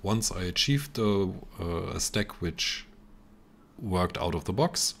work? Once I achieved a stack which worked out of the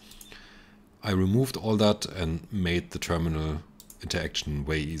box, I removed all that and made the terminal interaction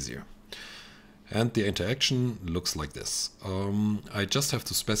way easier. And the interaction looks like this. I just have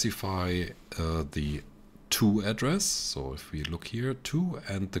to specify the to address. So if we look here, to,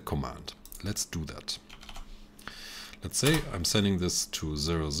 and the command. Let's do that. Let's say I'm sending this to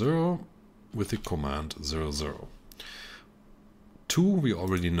 00 with the command 00. To, we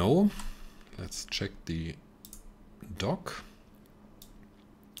already know. Let's check the doc.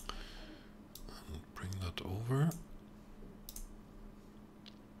 And bring that over.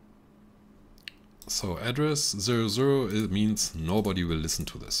 So address 00, it means nobody will listen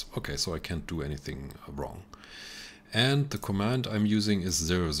to this. Okay, so I can't do anything wrong. And the command I'm using is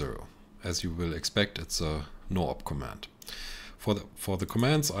 00. As you will expect, it's a no-op command. For the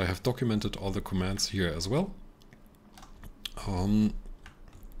commands, I have documented all the commands here as well.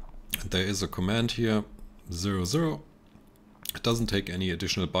 There is a command here, 00. It doesn't take any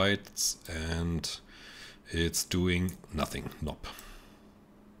additional bytes, and it's doing nothing, nop.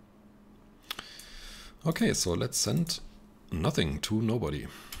 Okay, so let's send nothing to nobody.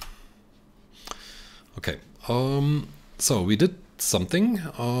 Okay, so we did something,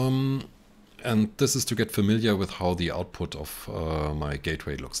 and this is to get familiar with how the output of my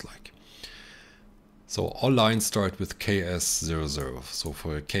gateway looks like. So all lines start with KS00. So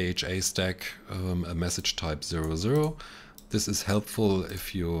for a KHA stack, a message type 00. This is helpful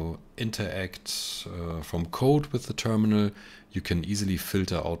if you interact from code with the terminal. You can easily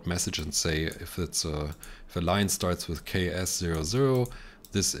filter out message and say if a line starts with KS00,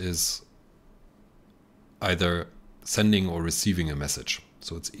 this is either sending or receiving a message.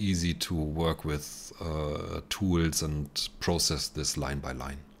 So it's easy to work with tools and process this line by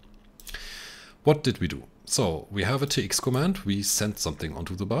line. What did we do? So we have a TX command. We sent something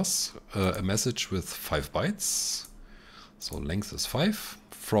onto the bus, a message with 5 bytes. So length is 5.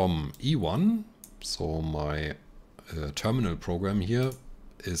 from E1, so my terminal program here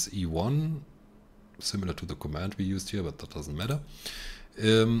is E1, similar to the command we used here, but that doesn't matter.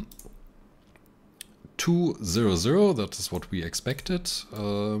 200, that is what we expected.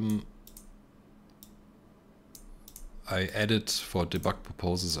 I added for debug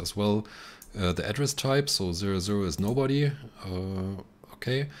purposes as well the address type, so 00 is nobody.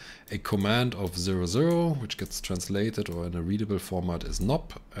 Okay, a command of 00, which gets translated or in a readable format, is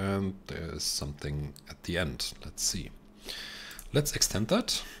nop, and there is something at the end. Let's see. Let's extend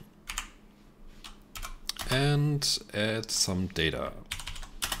that and add some data.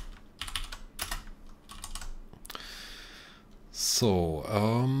 So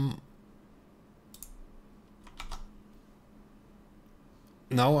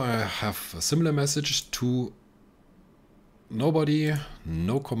now I have a similar message to nobody,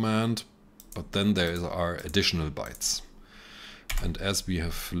 no command, but then there are additional bytes. And as we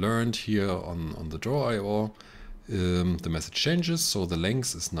have learned here on the draw.io, the message changes, so the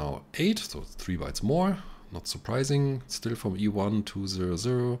length is now 8, so it's 3 bytes more. Not surprising, still from E1 to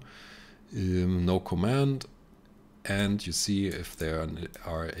 00, no command. And you see if there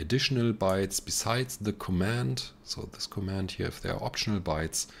are additional bytes besides the command, so this command here, if there are optional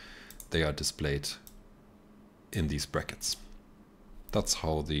bytes, they are displayed in these brackets. That's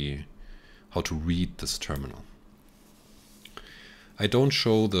how to read this terminal. I don't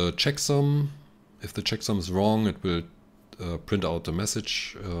show the checksum. If the checksum is wrong, it will print out the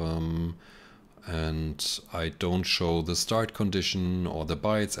message. And I don't show the start condition or the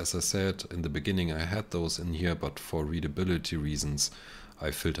bytes. As I said in the beginning, I had those in here, but for readability reasons,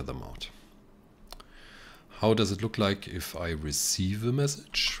 I filter them out. How does it look like if I receive a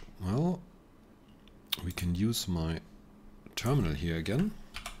message? Well, we can use my terminal here again.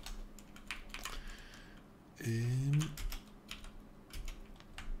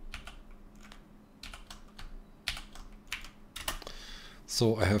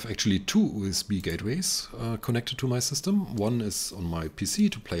 So I have actually 2 USB gateways connected to my system. One is on my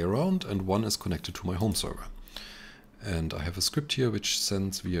PC to play around, and one is connected to my home server. And I have a script here which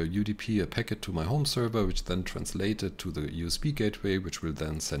sends via UDP a packet to my home server, which then translates it to the USB gateway, which will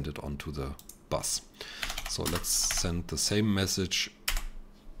then send it onto the bus. So let's send the same message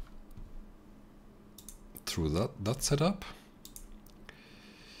through that setup.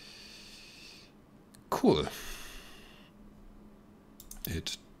 Cool.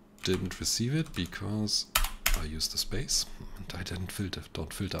 It didn't receive it because I used a space and I don't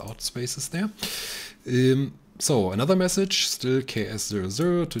filter out spaces there. So another message, still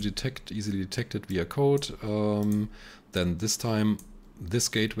KS00 to detect, easily detected via code. Then this time this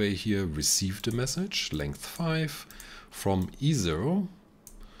gateway here received a message, length 5, from E0.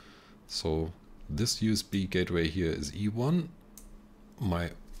 So this USB gateway here is E1.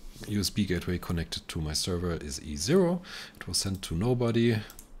 My USB gateway connected to my server is E0. It was sent to nobody.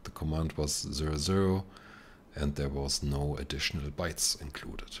 The command was 00 and there was no additional bytes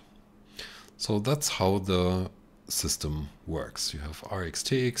included. So that's how the system works. You have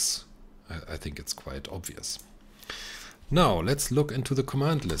RxTX. I think it's quite obvious. Now let's look into the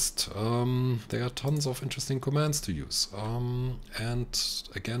command list. There are tons of interesting commands to use. And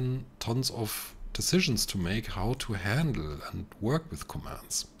again, tons of decisions to make how to handle and work with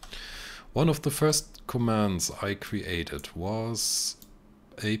commands. One of the first commands I created was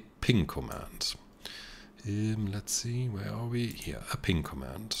a ping command. Let's see, where are we? Here, a ping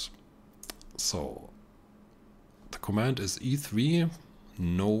command. So the command is E3,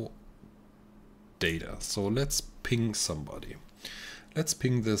 no data. So let's ping somebody. Let's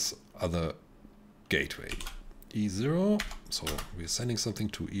ping this other gateway, E0. So we're sending something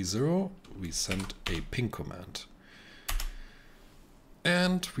to E0. We send a ping command.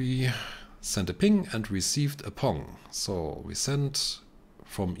 And we sent a ping and received a pong. So we sent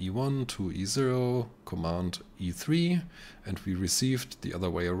from E1 to E0 command E3, and we received the other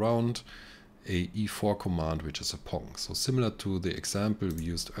way around a E4 command, which is a pong. So similar to the example we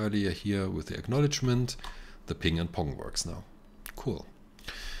used earlier here with the acknowledgement, the ping and pong works now. Cool.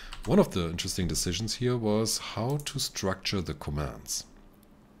 One of the interesting decisions here was how to structure the commands.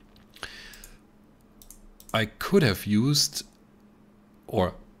 I could have used,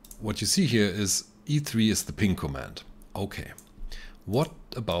 or what you see here is E3 is the ping command. Okay. What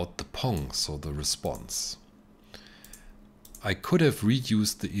about the pong, so the response? I could have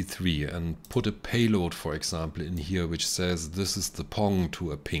reused the E3 and put a payload, for example, in here which says this is the pong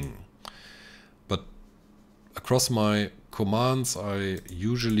to a ping. But across my commands, I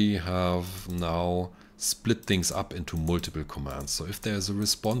usually have now split things up into multiple commands. So if there's a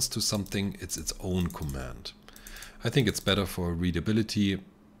response to something, it's its own command. I think it's better for readability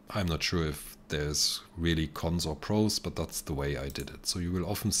I'm not sure if there's really cons or pros, but that's the way I did it. So you will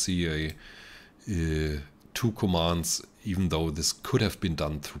often see two commands, even though this could have been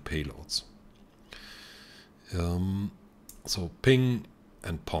done through payloads. So ping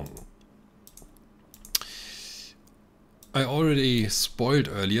and pong. I already spoiled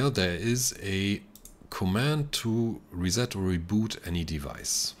earlier, there is a command to reset or reboot any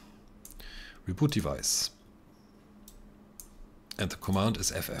device. Reboot device. And the command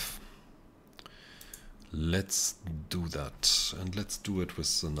is ff. Let's do that. And let's do it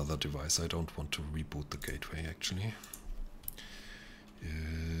with another device. I don't want to reboot the gateway actually.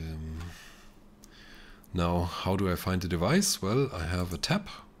 Now, how do I find the device? Well, I have a tab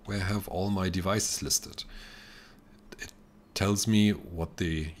where I have all my devices listed. It tells me what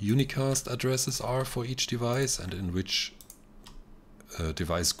the unicast addresses are for each device and in which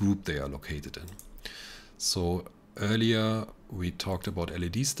device group they are located in. So earlier we talked about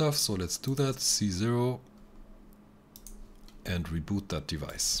LED stuff, so let's do that. C0 and reboot that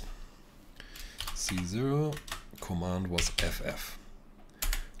device. C0 command was ff.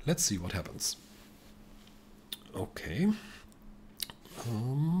 Let's see what happens. Okay.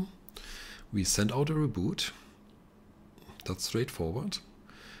 We sent out a reboot. That's straightforward.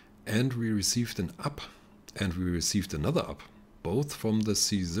 And we received an up and we received another up, both from the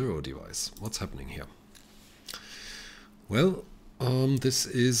C0 device. What's happening here? Well, this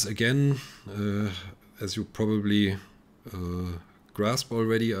is again, as you probably grasp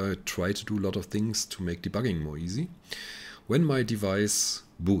already, I try to do a lot of things to make debugging more easy. When my device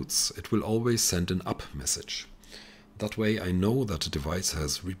boots, it will always send an up message. That way I know that the device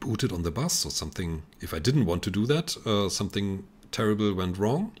has rebooted on the bus or something. If I didn't want to do that, something terrible went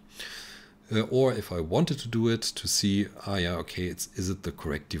wrong. Or if I wanted to do it to see, yeah, okay, is it the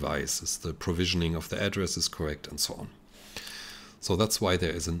correct device? Is the provisioning of the address is correct and so on. So that's why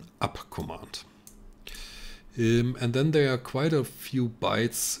there is an up command. And then there are quite a few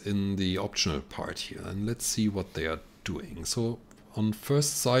bytes in the optional part here. And let's see what they are doing. So on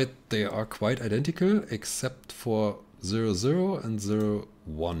first sight, they are quite identical, except for 00 and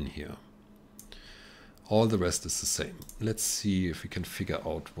 01 here. All the rest is the same. Let's see if we can figure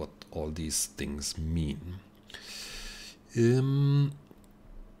out what all these things mean.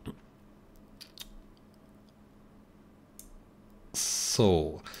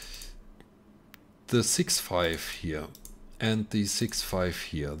 So the 65 here and the 65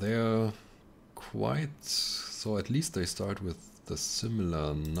 here, they're quite, so at least they start with the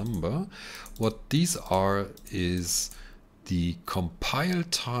similar number. What these are is the compile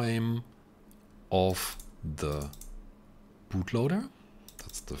time of the bootloader,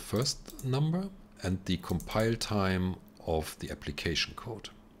 that's the first number, and the compile time of the application code.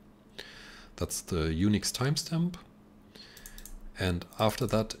 That's the Unix timestamp. And after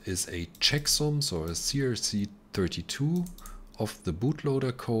that is a checksum, so a CRC32 of the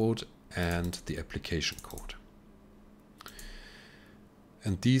bootloader code and the application code.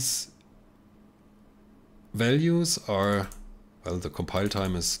 And these values are, well, the compile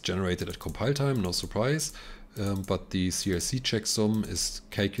time is generated at compile time, no surprise, but the CRC checksum is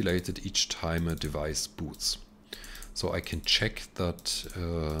calculated each time a device boots. So I can check that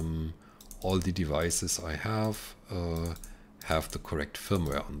all the devices I have the correct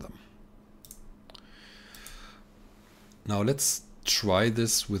firmware on them. Now let's try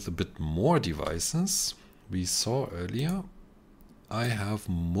this with a bit more devices. We saw earlier I have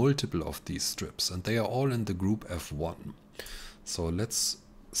multiple of these strips and they are all in the group F1. So let's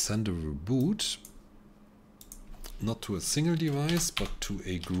send a reboot, not to a single device, but to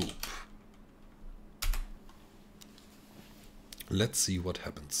a group. Let's see what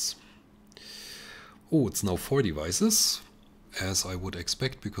happens. Oh, it's now 4 devices, as I would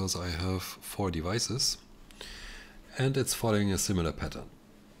expect, because I have 4 devices. And it's following a similar pattern.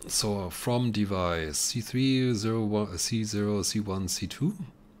 So from device C3, 01, C0, C1, C2.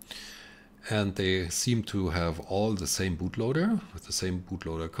 And they seem to have all the same bootloader, with the same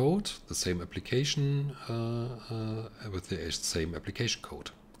bootloader code, the same application, with the same application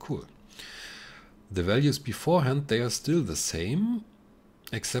code. Cool. The values beforehand, they are still the same,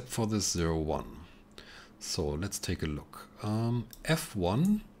 except for this 01. So let's take a look.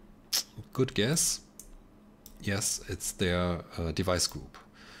 F1, good guess. Yes, it's their device group.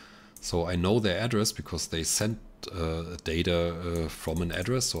 So I know their address because they sent data from an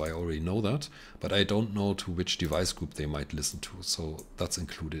address, so I already know that, but I don't know to which device group they might listen to, so that's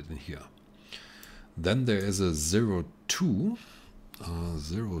included in here. Then there is a 02.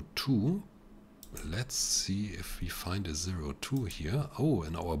 02. Let's see if we find a 02 here. Oh,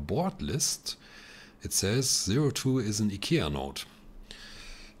 in our board list, it says 02 is an IKEA node.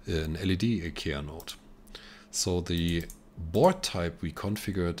 an LED IKEA node. So the board type we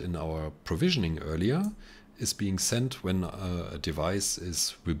configured in our provisioning earlier is being sent when a device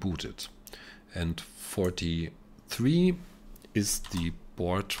is rebooted. And 43 is the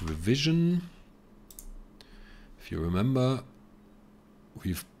board revision. If you remember,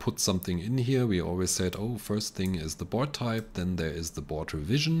 we've put something in here. We always said, oh, first thing is the board type, then there is the board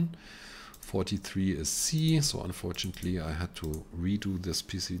revision. 43 is C, so unfortunately I had to redo this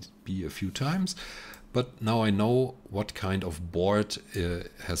PCB a few times. But now I know what kind of board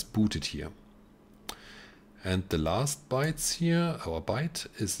has booted here. And the last bytes here, our byte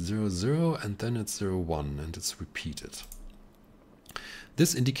is 00 and then it's 01 and it's repeated.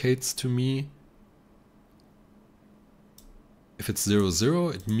 This indicates to me if it's 00,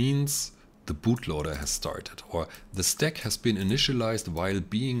 it means the bootloader has started, or the stack has been initialized while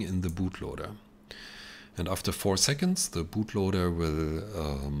being in the bootloader. And after 4 seconds, the bootloader will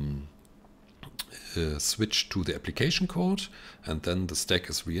switch to the application code, and then the stack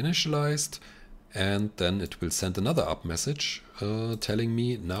is reinitialized, and then it will send another up message telling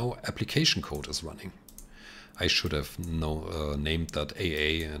me now application code is running. I should have named that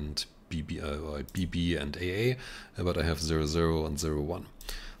AA and BB and AA, but I have 00 and 01.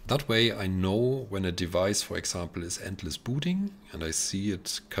 That way I know when a device, for example, is endless booting and I see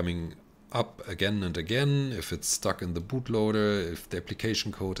it coming up again and again, if it's stuck in the bootloader, if the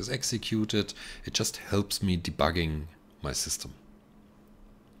application code is executed, it just helps me debugging my system.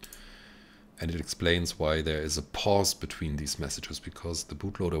 And it explains why there is a pause between these messages, because the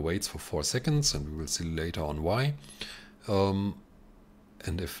bootloader waits for 4 seconds, and we will see later on why. And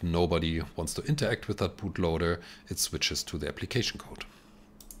if nobody wants to interact with that bootloader, it switches to the application code.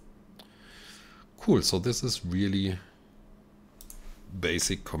 Cool, so this is really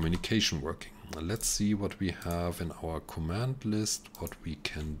basic communication working. Now let's see what we have in our command list, what we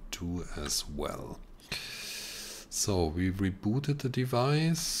can do as well. So we rebooted the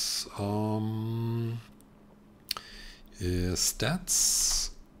device.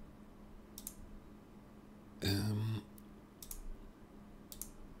 Stats.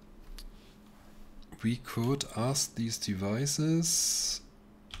 We could ask these devices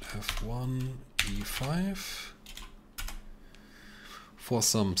F1, E5 for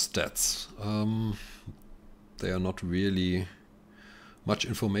some stats. They are not really much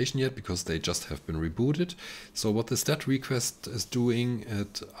information yet because they just have been rebooted. So what the stat request is doing,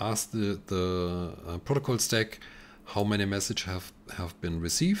 it asks the protocol stack how many messages have been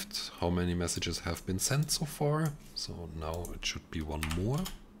received, how many messages have been sent so far. So now it should be one more.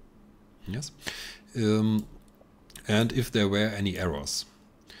 Yes. And if there were any errors.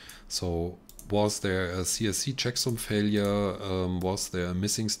 So was there a CSC checksum failure? Was there a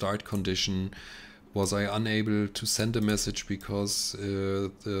missing start condition? Was I unable to send a message because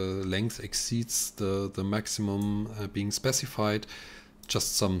the length exceeds the maximum being specified?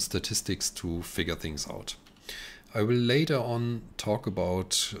 Just some statistics to figure things out. I will later on talk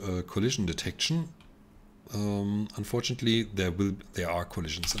about collision detection. Unfortunately, there are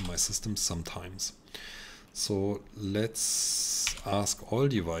collisions in my system sometimes. So let's ask all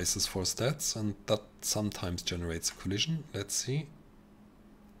devices for stats, and that sometimes generates a collision. Let's see.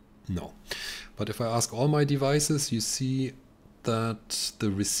 No. But if I ask all my devices, you see that the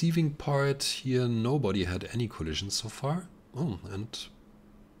receiving part here, nobody had any collisions so far. Oh, and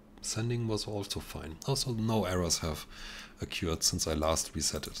sending was also fine. Also, no errors have occurred since I last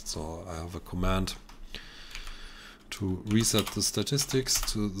reset it. So I have a command to reset the statistics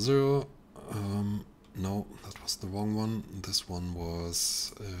to 0. No, that was the wrong one. This one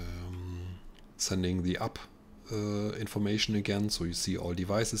was sending the up information again. So you see all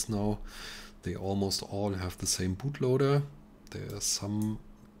devices now. They almost all have the same bootloader. There are some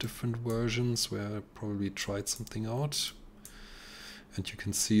different versions where I probably tried something out. And you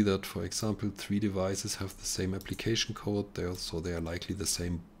can see that, for example, 3 devices have the same application code, so they are likely the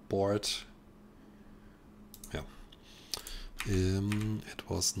same board. Yeah. It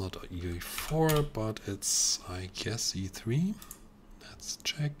was not E4, but it's, I guess, E3. Let's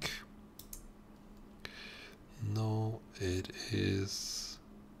check. No, it is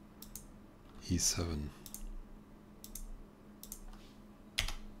E7.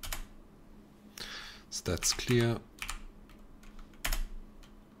 Stats clear.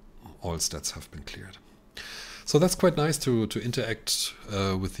 All stats have been cleared. So that's quite nice to interact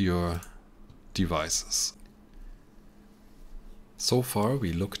with your devices. So far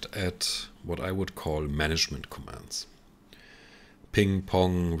we looked at what I would call management commands. Ping,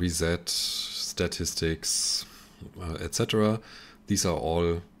 pong, reset, statistics, etc. These are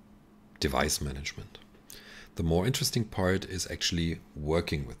all device management. The more interesting part is actually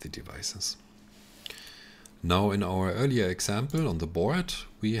working with the devices. Now in our earlier example on the board,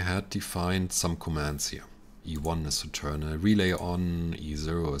 we had defined some commands here. E1 is to turn a relay on,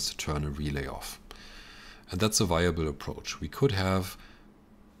 E0 is to turn a relay off. And that's a viable approach. We could have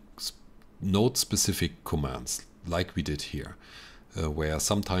node-specific commands, like we did here, where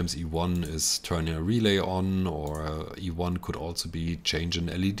sometimes E1 is turning a relay on, or E1 could also be change an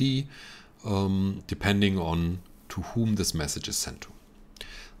LED, depending on to whom this message is sent to.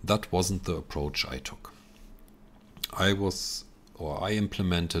 That wasn't the approach I took. I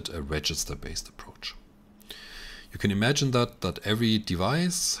implemented a register-based approach. You can imagine that every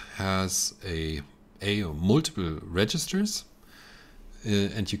device has multiple registers,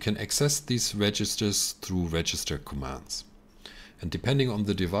 and you can access these registers through register commands. And depending on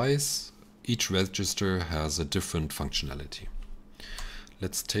the device, each register has a different functionality.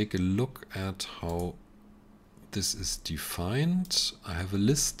 Let's take a look at how this is defined. I have a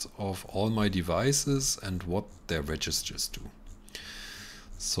list of all my devices and what their registers do.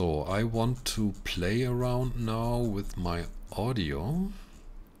 So I want to play around now with my audio.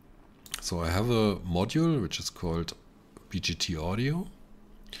 So I have a module which is called BGT audio,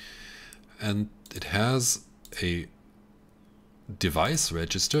 and it has a device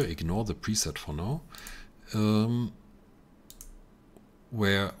register, ignore the preset for now,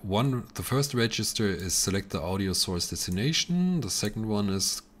 where the first register is select the audio source destination, the second one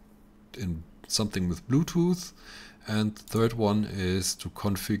is in something with Bluetooth, and the third one is to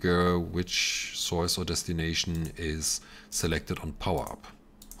configure which source or destination is selected on power up.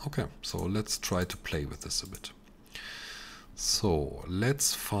 Okay, so let's try to play with this a bit. So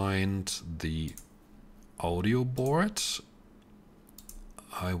let's find the audio board.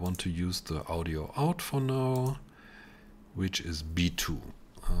 I want to use the audio out for now, which is B2.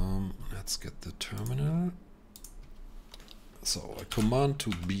 Let's get the terminal. So a command to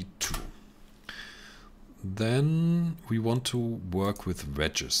B2. Then we want to work with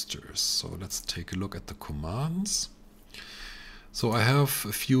registers. So let's take a look at the commands. So I have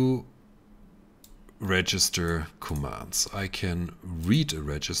a few register commands. I can read a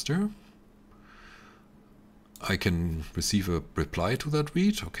register. I can receive a reply to that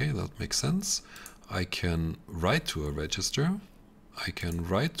read. Okay, that makes sense. I can write to a register. I can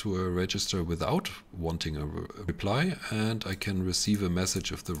write to a register without wanting a reply, and I can receive a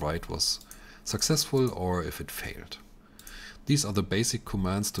message if the write was successful or if it failed. These are the basic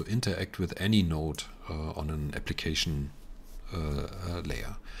commands to interact with any node on an application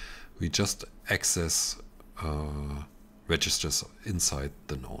layer. We just access registers inside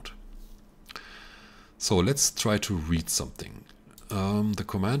the node. So let's try to read something. The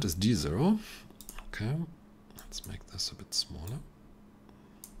command is D0. Okay, let's make this a bit smaller.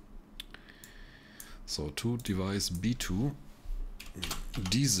 So to device B2,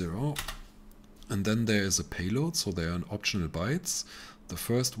 D0, and then there is a payload, so there are optional bytes. The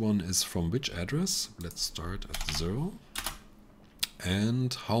first one is from which address? Let's start at 0.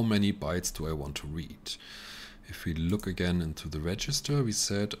 And how many bytes do I want to read? If we look again into the register, we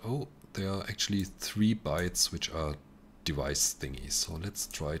said, oh, there are actually 3 bytes which are device thingies. So let's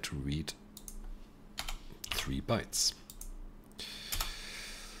try to read 3 bytes.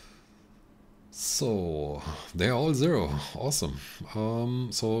 So they're all 0. Awesome.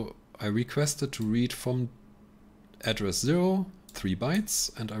 So I requested to read from address 0 3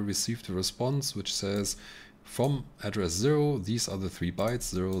 bytes, and I received a response which says from address 0 these are the 3 bytes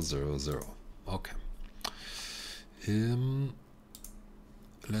 0 0 0. Okay.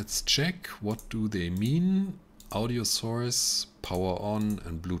 Let's check what do they mean. Audio source, power on,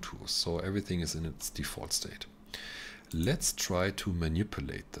 and Bluetooth. So everything is in its default state. Let's try to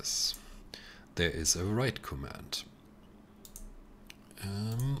manipulate this. There is a write command.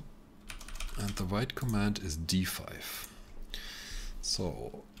 And the write command is D5.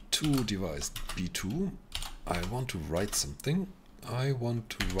 So to device B2, I want to write something. I want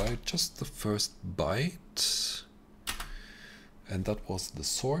to write just the first byte. And that was the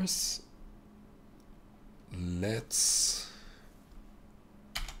source. Let's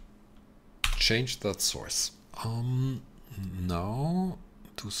change that source. Now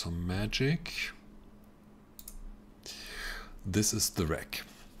do some magic. This is the rack.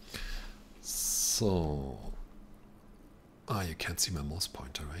 So, you can't see my mouse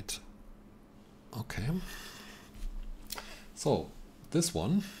pointer, right? Okay. So this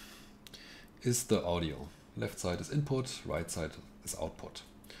one is the audio. Left side is input, right side is output.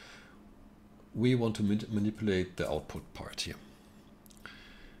 We want to manipulate the output part here.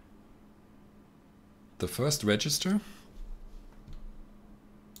 The first register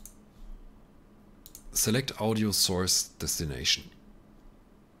select audio source destination.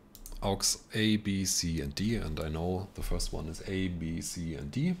 AUX A, B, C, and D, and I know the first one is A, B, C,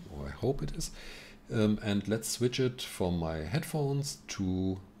 and D, or I hope it is. And let's switch it from my headphones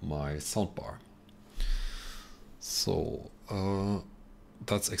to my soundbar. So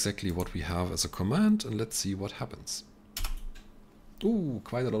that's exactly what we have as a command, and let's see what happens. Ooh,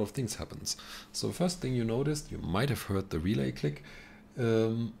 quite a lot of things happens. So the first thing you noticed, you might have heard the relay click,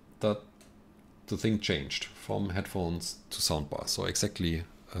 that the thing changed from headphones to soundbar. So exactly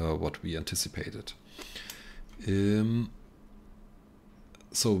what we anticipated.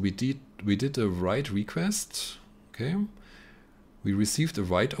 So we did a write request. Okay, we received a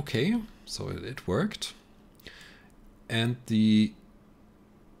write OK, so it worked, and the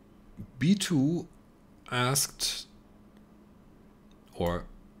B2 asked or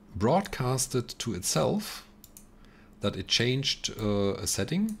broadcasted to itself that it changed a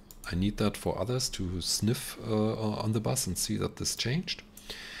setting. I need that for others to sniff on the bus and see that this changed.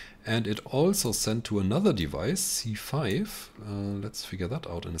 And it also sent to another device, C5, let's figure that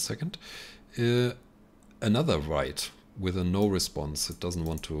out in a second, another write with a no response. It doesn't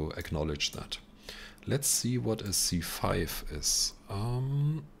want to acknowledge that. Let's see what a C5 is.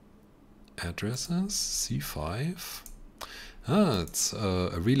 Addresses, C5. It's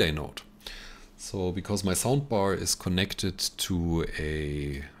a relay node. So because my soundbar is connected to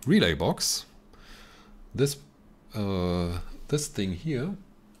a relay box, this thing here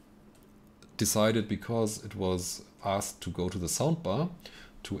decided, because it was asked to go to the soundbar,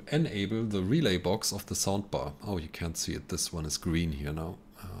 to enable the relay box of the soundbar. Oh, you can't see it. This one is green here now.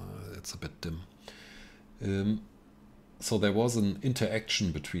 It's a bit dim. So there was an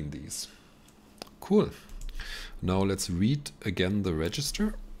interaction between these. Cool. Now let's read again the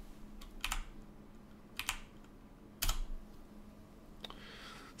register.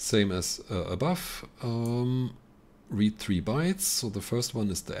 Same as above. Read 3 bytes. So the first one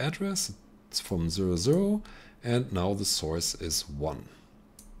is the address. It's from 00, and now the source is 1.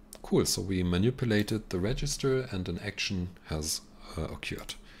 Cool, so we manipulated the register and an action has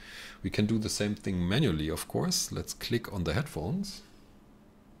occurred. We can do the same thing manually, of course. Let's click on the headphones.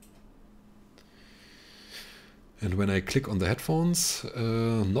 And when I click on the headphones,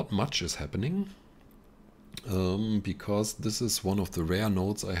 not much is happening, because this is one of the rare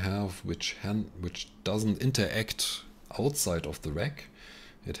nodes I have which doesn't interact outside of the rack.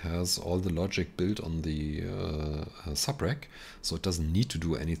 It has all the logic built on the Subrack, so it doesn't need to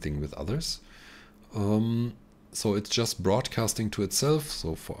do anything with others. So it's just broadcasting to itself,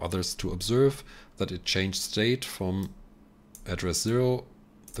 so for others to observe that it changed state from address 0,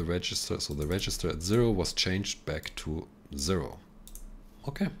 the register, so the register at 0 was changed back to 0.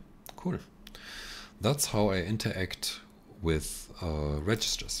 Okay, cool. That's how I interact with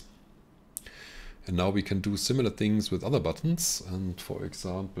registers. And now we can do similar things with other buttons, and for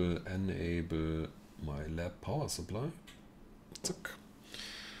example enable my lab power supply.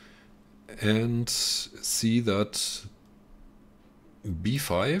 And see that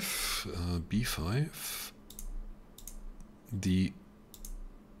B5, the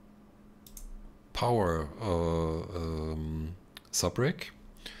power subrack,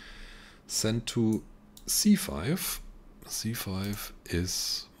 sent to C5. C5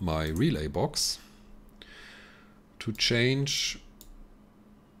 is my relay box, to change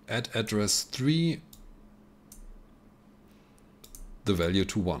at address 3 the value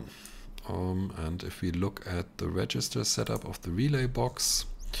to 1. And if we look at the register setup of the relay box,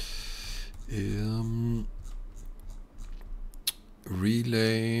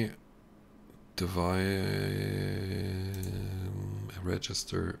 relay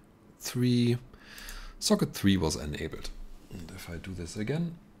register 3, socket 3 was enabled. And if I do this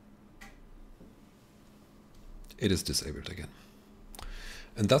again, it is disabled again.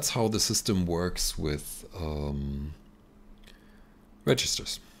 And that's how the system works with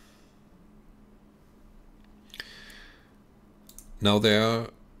registers. Now there are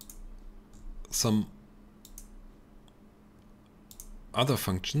some other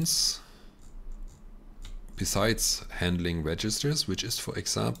functions besides handling registers, which is, for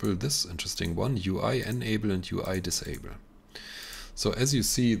example, this interesting one, UI enable and UI disable. So as you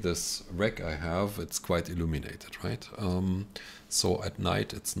see, this rack I have, it's quite illuminated, right? So at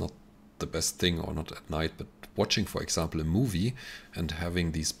night it's not the best thing, or not at night, but watching, for example, a movie and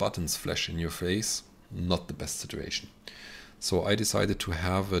having these buttons flash in your face, not the best situation. So I decided to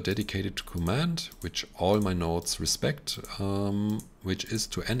have a dedicated command which all my nodes respect, which is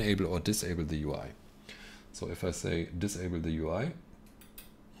to enable or disable the UI. So if I say disable the UI,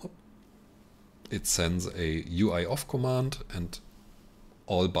 it sends a UI off command and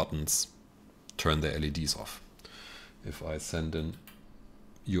all buttons turn the LEDs off. If I send an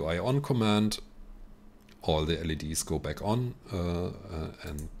UI on command, all the LEDs go back on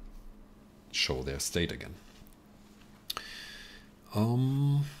and show their state again.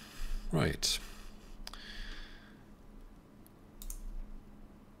 Right.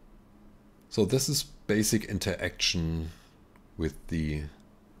 So this is basic interaction with the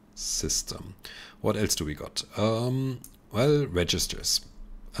system. What else do we got? Well, registers.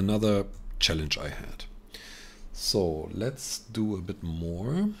 Another challenge I had. So let's do a bit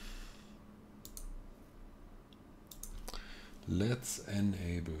more. Let's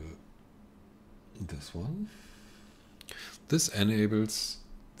enable this one. This enables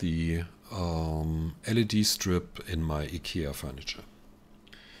the LED strip in my IKEA furniture.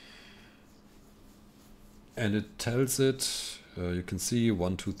 And it tells it, you can see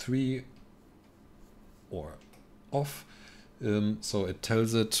 1, 2, 3 or off. So it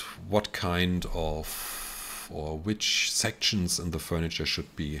tells it what kind of or which sections in the furniture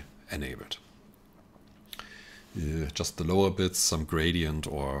should be enabled. Just the lower bits, some gradient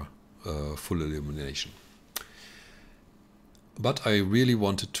or full illumination. But I really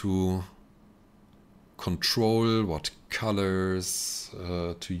wanted to control what colors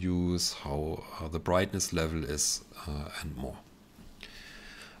to use, how the brightness level is, and more.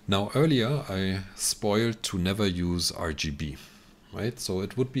 Now earlier I spoiled to never use RGB, right? So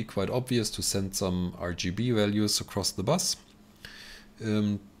it would be quite obvious to send some RGB values across the bus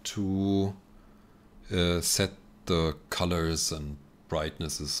to set the colors and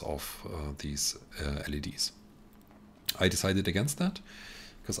brightnesses of these LEDs. I decided against that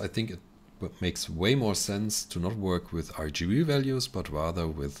because I think it makes way more sense to not work with RGB values, but rather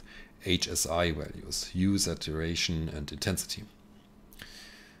with HSI values, hue, saturation, and intensity.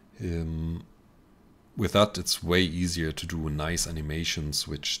 With that, it's way easier to do nice animations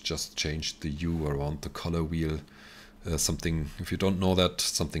which just change the hue around the color wheel. Something, if you don't know that,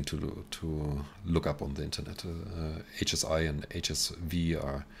 something to look up on the internet. HSI and HSV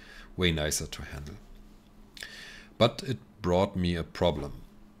are way nicer to handle. But it brought me a problem.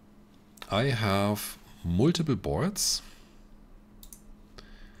 I have multiple boards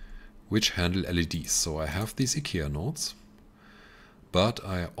which handle LEDs. So I have these IKEA nodes, but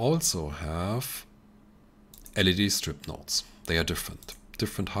I also have LED strip nodes. They are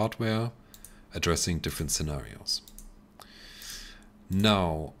different hardware addressing different scenarios.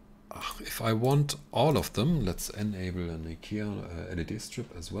 Now, if I want all of them, let's enable an IKEA LED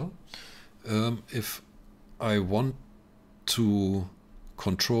strip as well. If I want to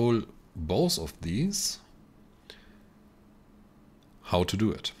control both of these, how to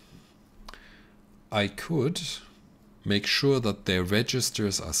do it? I could make sure that their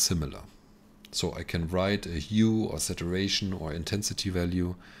registers are similar. So I can write a hue or saturation or intensity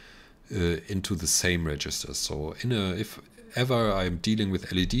value into the same register. So if ever I'm dealing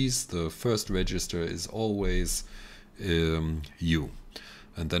with LEDs, the first register is always hue.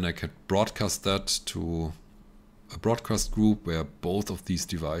 And then I can broadcast that to a broadcast group where both of these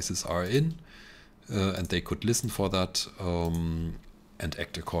devices are in, and they could listen for that and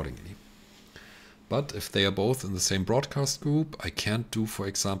act accordingly. But if they are both in the same broadcast group, I can't do, for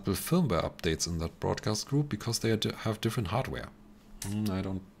example, firmware updates in that broadcast group because they have different hardware. I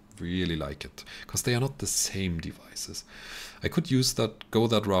don't really like it because they are not the same devices. I could go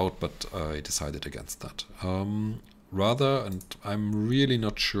that route, but I decided against that. Rather, and I'm really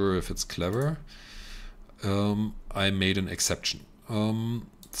not sure if it's clever, I made an exception.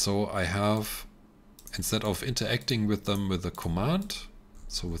 So I have, instead of interacting with them with a command,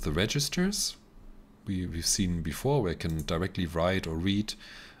 so with the registers, we've seen before where I can directly write or read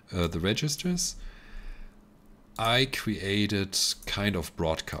the registers, I created kind of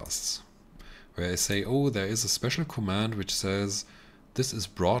broadcasts where I say, oh, there is a special command which says this is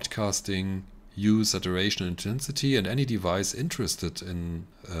broadcasting hue, saturation, intensity, and any device interested in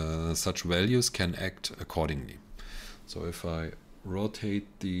such values can act accordingly. So if I rotate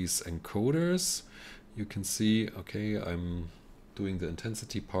these encoders, you can see, okay, I'm doing the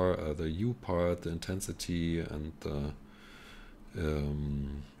intensity part, the hue part, the intensity, and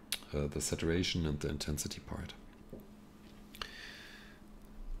the saturation and the intensity part.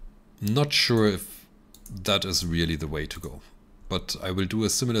 Not sure if that is really the way to go. But I will do a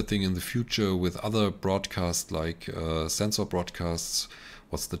similar thing in the future with other broadcasts like sensor broadcasts.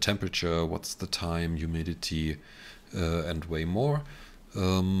 What's the temperature, what's the time, humidity, and way more.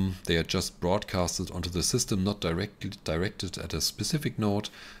 They are just broadcasted onto the system, not directed at a specific node,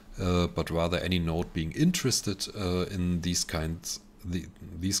 but rather any node being interested in these kind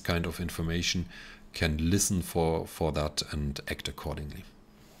of information can listen for that and act accordingly.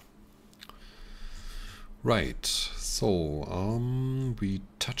 Right, so we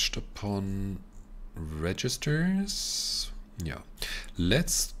touched upon registers. Yeah,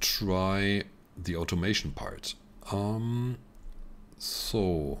 let's try the automation part.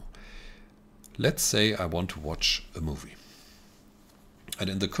 So let's say I want to watch a movie. And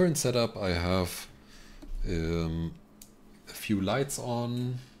in the current setup I have a few lights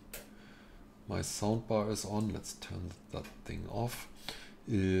on. My soundbar is on. Let's turn that thing off.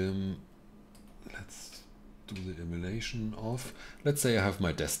 Let's do the emulation off. Let's say I have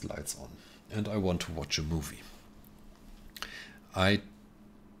my desk lights on and I want to watch a movie. I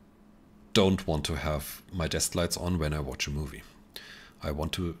don't want to have my desk lights on when I watch a movie. I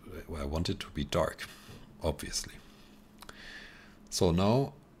want it to be dark, obviously. So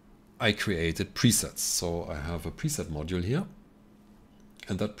now I created presets. So I have a preset module here,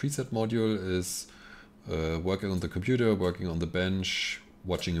 and that preset module is working on the computer, working on the bench,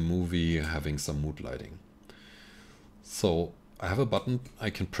 watching a movie, having some mood lighting. So I have a button I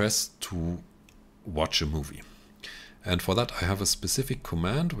can press to watch a movie. And for that I have a specific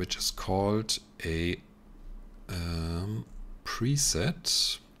command which is called a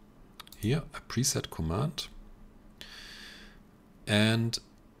preset. Here, a preset command. And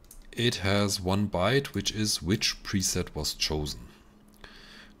it has 1 byte, which is which preset was chosen.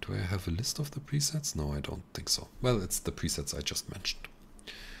 Do I have a list of the presets? No, I don't think so. Well, it's the presets I just mentioned.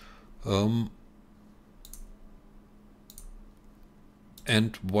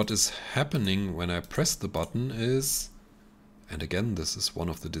 And what is happening when I press the button is, and again, this is one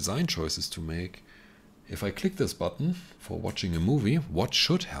of the design choices to make, if I click this button for watching a movie, what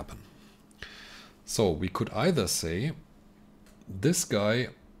should happen? So we could either say, this guy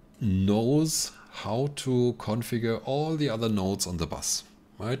knows how to configure all the other nodes on the bus,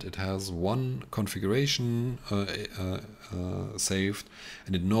 right? It has one configuration saved,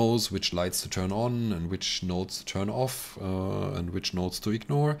 and it knows which lights to turn on and which nodes to turn off and which nodes to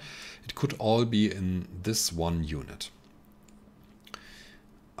ignore. It could all be in this one unit.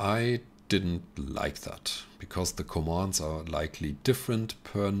 I didn't like that because the commands are likely different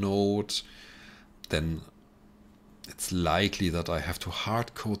per node. Then it's likely that I have to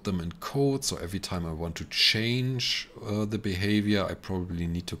hard code them in code. So every time I want to change the behavior, I probably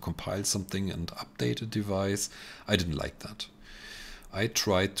need to compile something and update a device. I didn't like that. I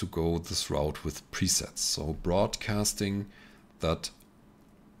tried to go this route with presets. So broadcasting that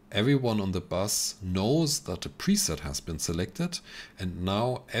everyone on the bus knows that a preset has been selected, and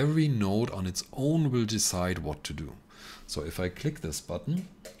now every node on its own will decide what to do. So if I click this button,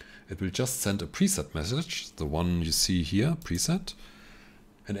 it will just send a preset message, the one you see here, preset,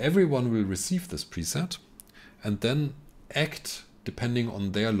 and everyone will receive this preset and then act depending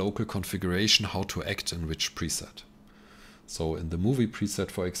on their local configuration, how to act in which preset. So in the movie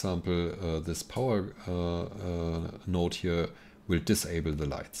preset, for example, this power node here will disable the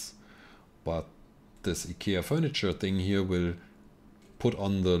lights, but this IKEA furniture thing here will put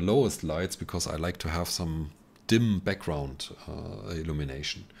on the lowest lights because I like to have some dim background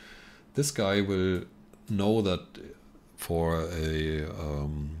illumination. This guy will know that for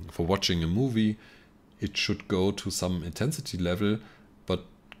watching a movie, it should go to some intensity level, but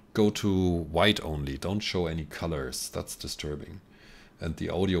go to white only. Don't show any colors. That's disturbing. And the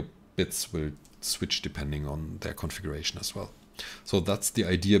audio bits will switch depending on their configuration as well. So that's the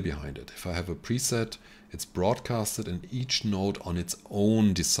idea behind it. If I have a preset, it's broadcasted and each node on its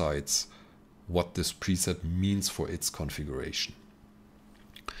own decides what this preset means for its configuration.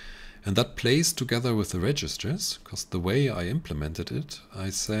 And that plays together with the registers, because the way I implemented it,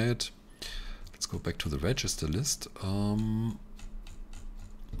 I said, let's go back to the register list, and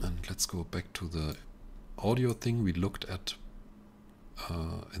let's go back to the audio thing we looked at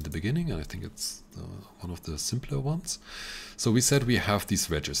in the beginning, and I think it's one of the simpler ones. So we said we have these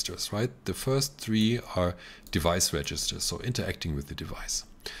registers, right? The first 3 are device registers, so interacting with the device.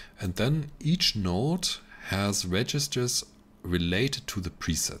 And then each node has registers related to the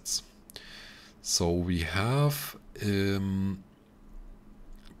presets. So we have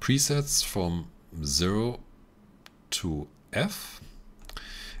presets from 0 to F,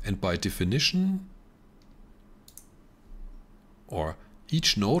 and by definition, or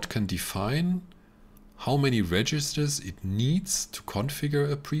each node can define how many registers it needs to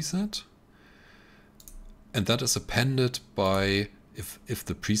configure a preset, and that is appended by if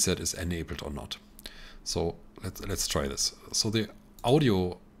the preset is enabled or not. So let's try this. So the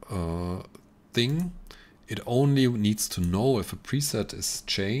audio thing, it only needs to know if a preset is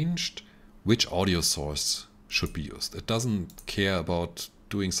changed, which audio source should be used. It doesn't care about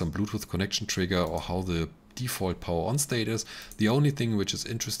doing some Bluetooth connection trigger or how the default power on state is. The only thing which is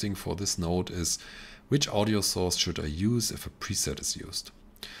interesting for this node is which audio source should I use if a preset is used.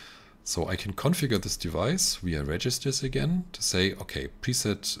 So I can configure this device via registers again to say, okay,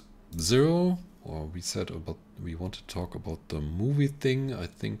 preset 0, or we said about, we want to talk about the movie thing. I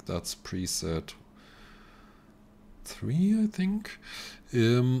think that's preset 3, I think.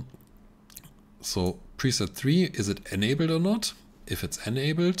 So preset 3, is it enabled or not? If it's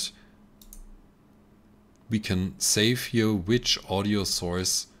enabled, we can save here which audio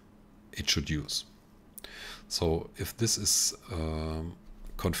source it should use. So if this is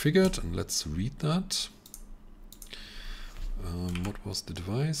configured, and let's read that. What was the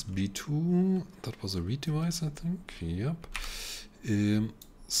device? B2, that was a read device, I think. Yep.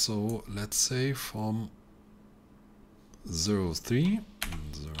 So let's say from 03,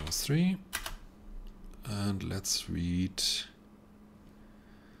 and let's read,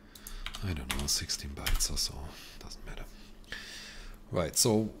 I don't know, 16 bytes or so, doesn't matter. Right,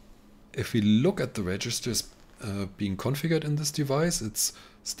 so if we look at the registers being configured in this device, it's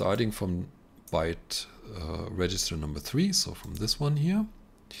starting from byte register number 3, so from this one here.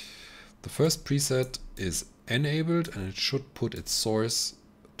 The first preset is enabled and it should put its source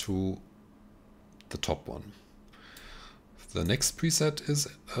to the top one. If the next preset is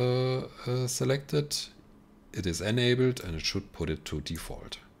selected, it is enabled and it should put it to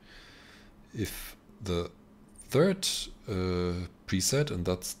default. If the third preset, and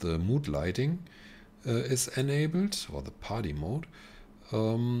that's the mood lighting, is enabled, or the party mode,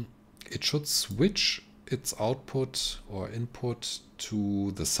 it should switch its output or input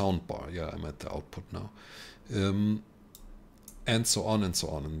to the soundbar. Yeah, I'm at the output now. And so on and so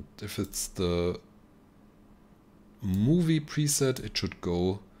on. And if it's the movie preset, it should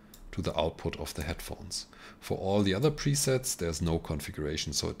go to the output of the headphones. For all the other presets, there's no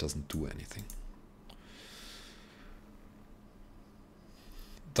configuration, so it doesn't do anything.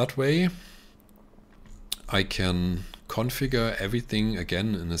 That way, I can configure everything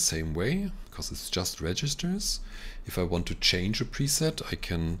again in the same way, because it's just registers. If I want to change a preset, I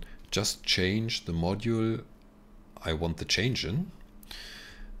can just change the module I want the change in.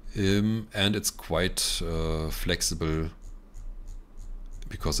 And it's quite flexible,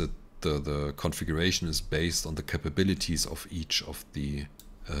 because the configuration is based on the capabilities of each of the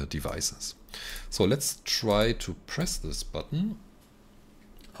devices. So let's try to press this button.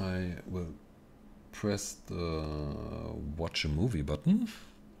 I will press the watch a movie button.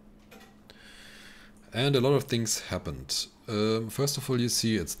 And a lot of things happened. First of all, you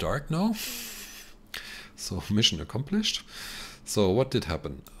see it's dark now. So mission accomplished. So what did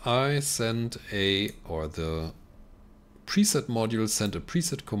happen? I sent the preset module sent a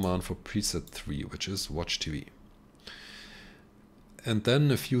preset command for preset 3, which is watch TV. And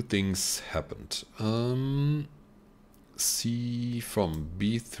then a few things happened. See from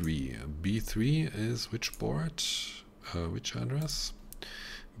B3. B3 is which board? Which address?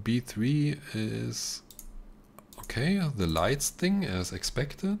 B3 is, okay, the lights thing as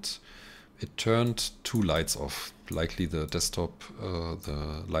expected. It turned 2 lights off, likely the desktop,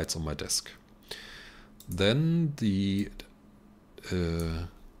 the lights on my desk. Then the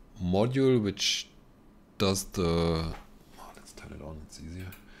module which does the, let's turn it on, it's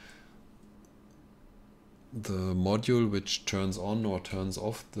easier. The module which turns on or turns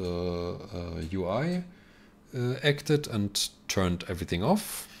off the UI acted and turned everything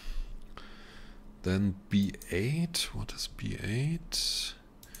off. Then B8, what is B8?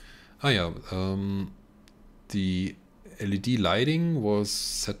 Ah yeah, the LED lighting was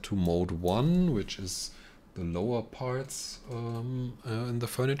set to mode 1, which is the lower parts in the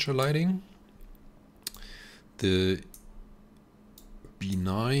furniture lighting. The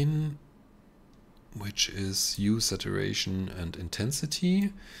B9, which is hue, saturation and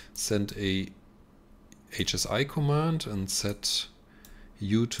intensity, sent a HSI command and set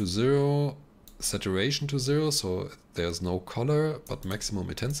hue to 0, saturation to 0, so there's no color but maximum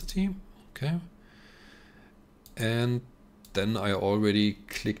intensity. Okay. And then I already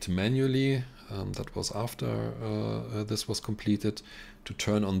clicked manually, that was after this was completed, to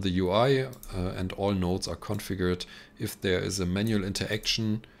turn on the UI, and all nodes are configured. If there is a manual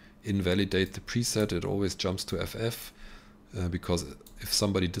interaction, invalidate the preset, it always jumps to FF, because if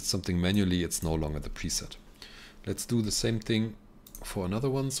somebody did something manually, it's no longer the preset. Let's do the same thing for another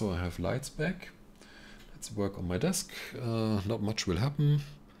one. So I have lights back. Let's work on my desk. Not much will happen,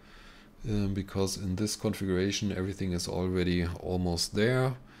 because in this configuration everything is already almost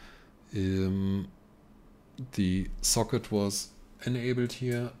there. The socket was enabled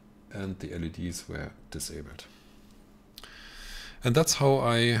here and the LEDs were disabled. And that's how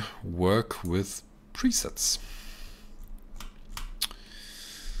I work with presets.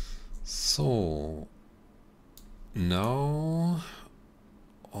 So Now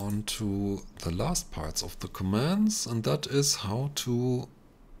on to the last parts of the commands, and that is how to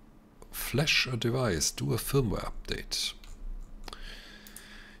flash a device, do a firmware update.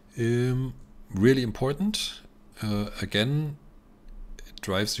 Really important. Again, it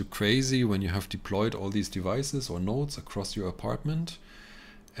drives you crazy when you have deployed all these devices or nodes across your apartment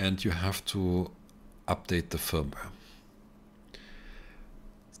and you have to update the firmware.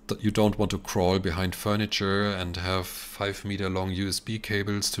 You don't want to crawl behind furniture and have 5-meter long USB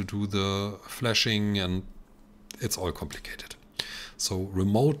cables to do the flashing, and it's all complicated. So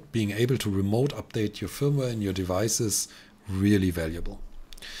being able to remote update your firmware in your devices, really valuable.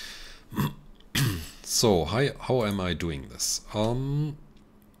 So how am I doing this?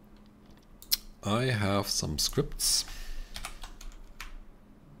 I have some scripts.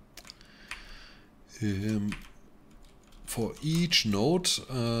 For each node,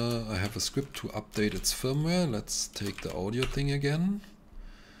 I have a script to update its firmware. Let's take the audio thing again.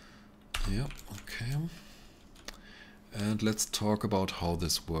 Yeah, okay. And let's talk about how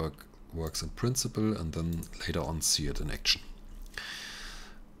this works in principle and then later on see it in action.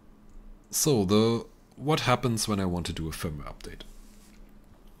 So what happens when I want to do a firmware update?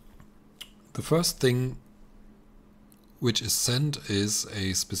 The first thing which is sent is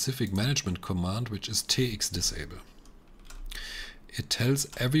a specific management command, which is tx-disable. It tells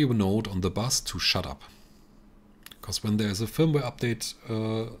every node on the bus to shut up. Because when there's a firmware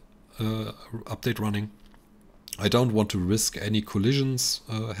update running, I don't want to risk any collisions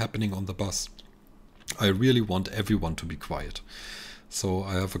happening on the bus. I really want everyone to be quiet. So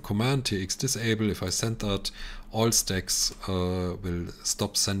I have a command tx-disable. If I send that, all stacks will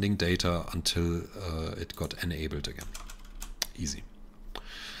stop sending data until it got enabled again. Easy.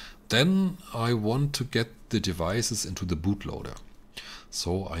 Then I want to get the devices into the bootloader.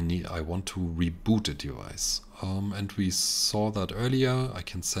 So I want to reboot a device. And we saw that earlier. I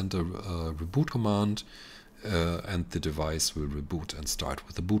can send a reboot command and the device will reboot and start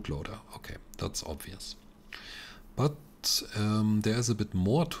with the bootloader. Okay, that's obvious. But there's a bit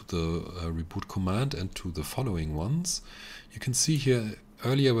more to the reboot command and to the following ones. You can see here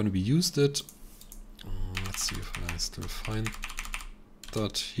earlier when we used it, let's see if I still find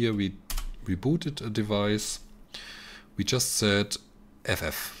that. Here we rebooted a device. We just said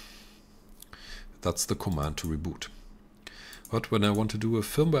FF. That's the command to reboot. But when I want to do a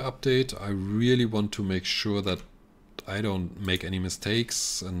firmware update, I really want to make sure that I don't make any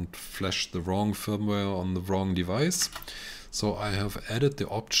mistakes and flash the wrong firmware on the wrong device. So I have added the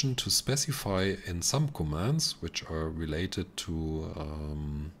option to specify in some commands, which are related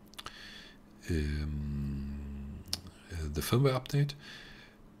to the firmware update,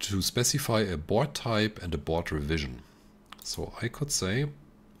 to specify a board type and a board revision. So I could say,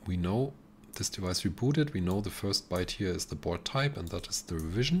 we know this device rebooted, we know the first byte here is the board type and that is the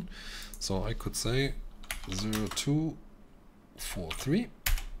revision. So I could say 0243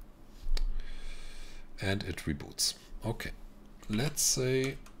 and it reboots. Okay, let's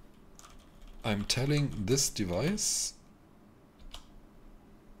say I'm telling this device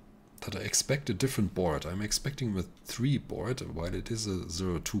that I expect a different board. I'm expecting a 3 board while it is a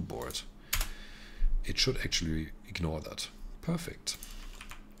 02 board. It should actually ignore that. Perfect.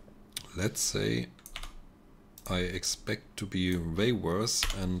 Let's say I expect to be way worse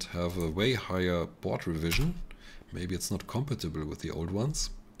and have a way higher board revision. Maybe it's not compatible with the old ones.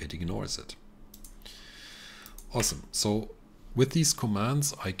 It ignores it. Awesome. So with these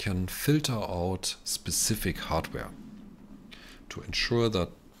commands, I can filter out specific hardware to ensure that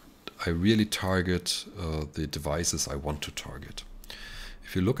I really target the devices I want to target.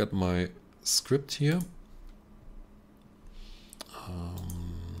 If you look at my script here,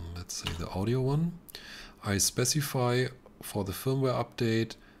 let's say the audio one, I specify for the firmware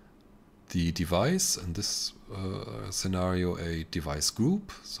update the device, in this scenario a device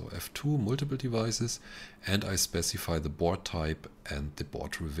group, so F2, multiple devices, and I specify the board type and the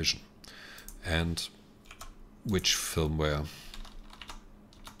board revision and which firmware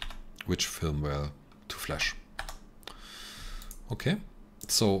to flash. Okay,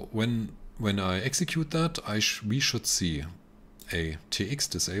 so when I execute that, we should see a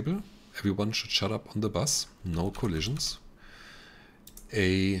tx-disable, everyone should shut up on the bus, no collisions,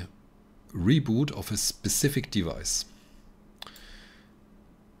 a reboot of a specific device.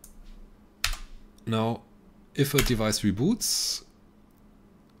 Now, if a device reboots,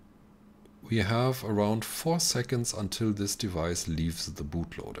 we have around 4 seconds until this device leaves the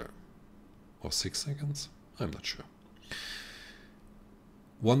bootloader. Or 6 seconds? I'm not sure.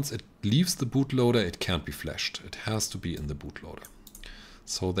 Once it leaves the bootloader, it can't be flashed. It has to be in the bootloader.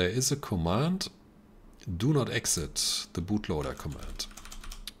 So there is a command Do not exit the bootloader command.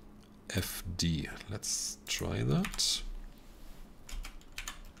 FD. Let's try that.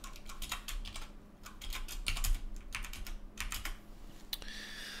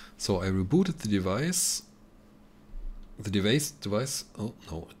 So I rebooted the device. The device. Oh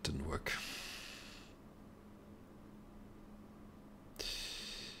no, it didn't work.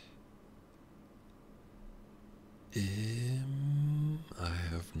 I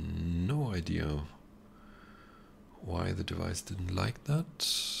have no idea why the device didn't like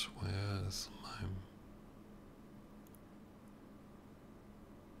that. Where's my...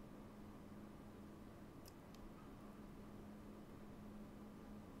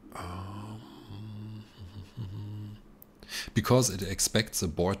 because it expects a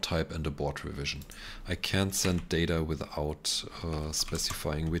board type and a board revision. I can't send data without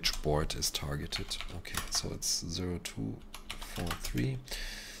specifying which board is targeted. Okay, so it's 0243.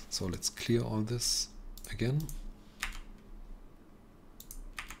 So let's clear all this again.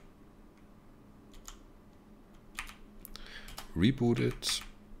 Reboot it.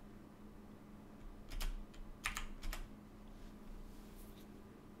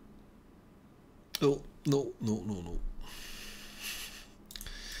 Oh, no.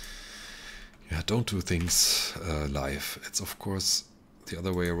 Yeah, don't do things live. It's of course the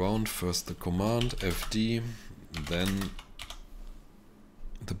other way around. First the command FD, then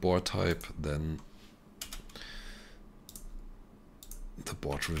the board type, then the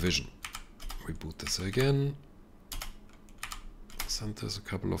board revision. Reboot this again. Send this a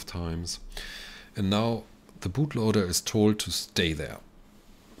couple of times. And now the bootloader is told to stay there.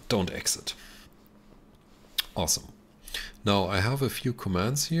 Don't exit. Awesome. Now I have a few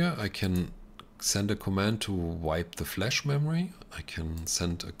commands here. I can send a command to wipe the flash memory. I can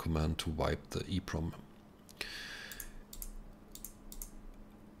send a command to wipe the EEPROM.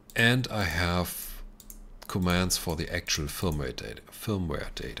 And I have commands for the actual firmware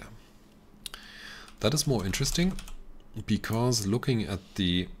data. That is more interesting because looking at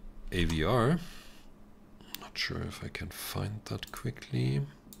the AVR, I'm not sure if I can find that quickly.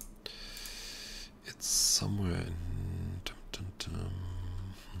 It's somewhere in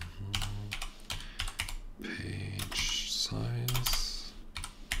page size.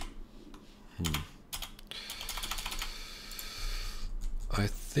 I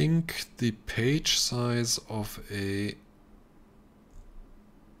think the page size of a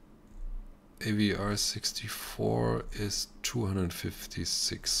AVR64 is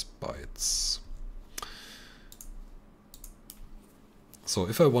 256 bytes. So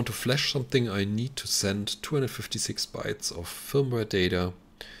if I want to flash something, I need to send 256 bytes of firmware data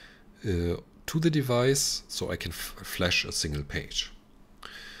to the device so I can flash a single page.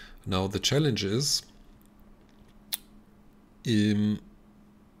 Now the challenge is,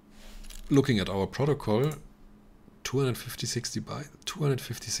 looking at our protocol, 256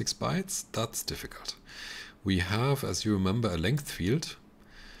 bytes, that's difficult. We have, as you remember, a length field.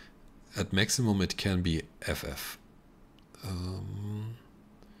 At maximum it can be FF.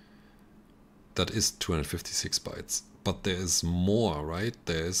 That is 256 bytes. But there is more, right?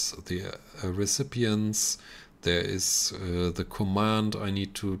 There is the recipients, there is the command. I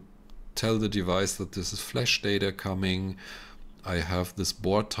need to tell the device that this is flash data coming. I have this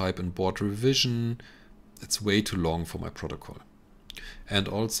board type and board revision. It's way too long for my protocol. And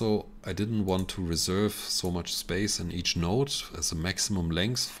also, I didn't want to reserve so much space in each node as a maximum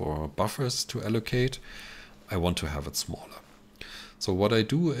length for buffers to allocate. I want to have it smaller. So what I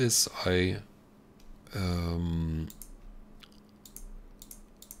do is I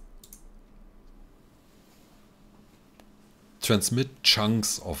transmit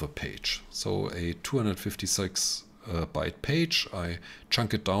chunks of a page. So a 256 byte page, I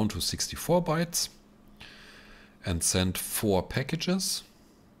chunk it down to 64 bytes and send 4 packages.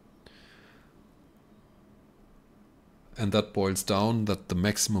 And that boils down that the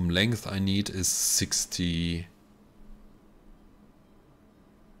maximum length I need is 67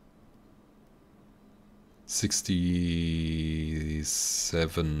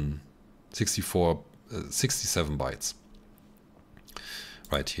 bytes.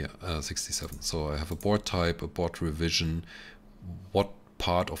 Right here, 67. So I have a board type, a board revision, what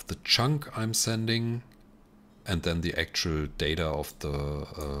part of the chunk I'm sending, and then the actual data of the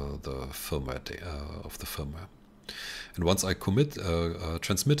firmware. And once I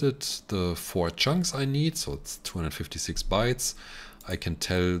transmitted the 4 chunks I need, so it's 256 bytes, I can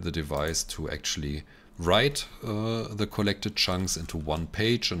tell the device to actually write the collected chunks into one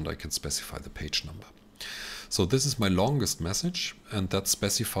page, and I can specify the page number. So this is my longest message, and that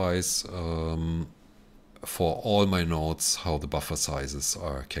specifies for all my nodes how the buffer sizes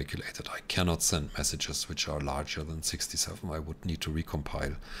are calculated. I cannot send messages which are larger than 67. I would need to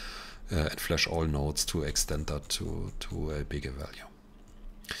recompile and flash all nodes to extend that to a bigger value.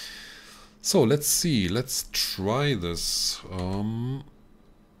 So let's see, let's try this.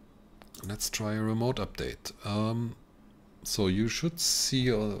 Let's try a remote update. So you should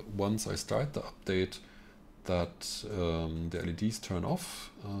see once I start the update that the LEDs turn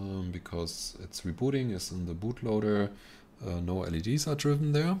off because it's rebooting, is in the bootloader. No LEDs are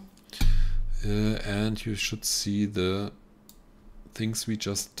driven there. And you should see the things we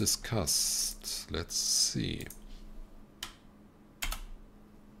just discussed. Let's see.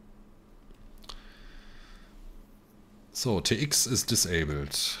 So TX is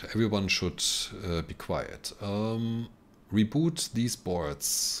disabled. Everyone should be quiet. Reboot these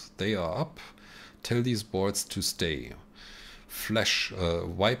boards. They are up. Tell these boards to stay. Flash,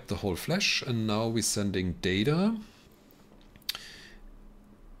 wipe the whole flash, and now we're sending data.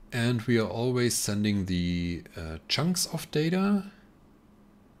 And we are always sending the chunks of data.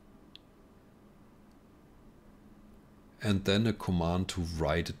 And then a command to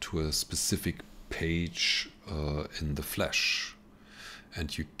write it to a specific page in the flash.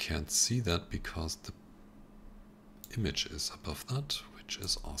 And you can't see that because the image is above that, which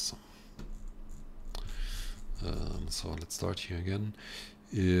is awesome. So let's start here again.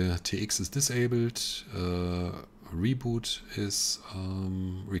 TX is disabled. Reboot is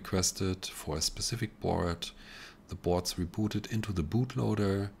requested for a specific board. The board's rebooted into the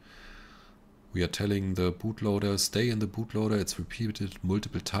bootloader. We are telling the bootloader, stay in the bootloader. It's repeated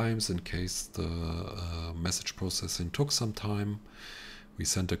multiple times in case the message processing took some time. We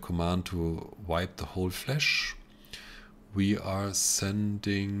sent a command to wipe the whole flash. We are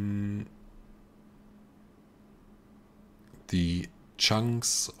sending the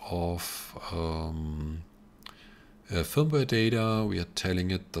chunks of firmware data. We are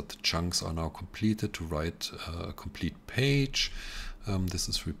telling it that the chunks are now completed to write a complete page. This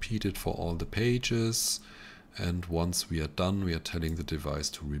is repeated for all the pages. And once we are done, we are telling the device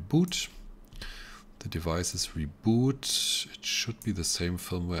to reboot. The device is reboot. It should be the same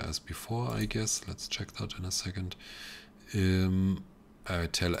firmware as before, I guess. Let's check that in a second. I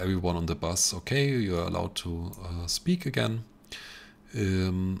tell everyone on the bus, okay, you're allowed to speak again.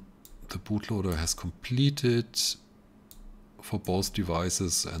 The bootloader has completed for both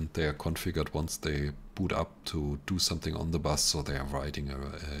devices, and they are configured once they boot up to do something on the bus, so they are writing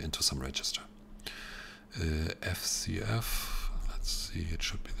into some register. FCF, let's see, it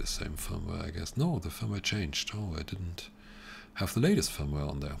should be the same firmware, I guess. No, the firmware changed. Oh, I didn't have the latest firmware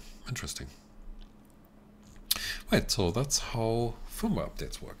on there. Interesting. Right, so that's how firmware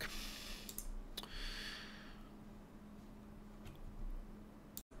updates work.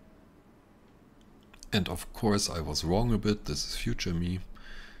 And of course I was wrong a bit, this is future me.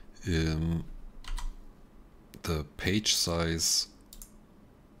 The page size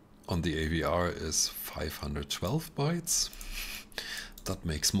on the AVR is 512 bytes. That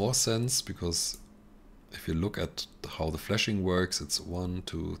makes more sense because if you look at how the flashing works, it's 1,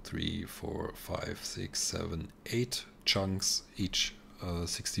 2, 3, 4, 5, 6, 7, 8 chunks, each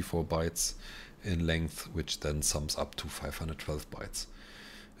 64 bytes in length, which then sums up to 512 bytes.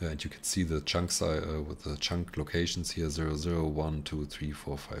 And you can see the chunk size with the chunk locations here, 0, 0, 1, 2, 3,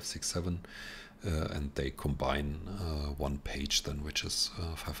 4, 5, 6, 7. And they combine one page then, which is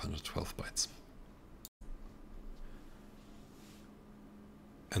 512 bytes.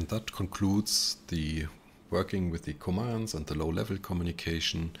 And that concludes the working with the commands and the low-level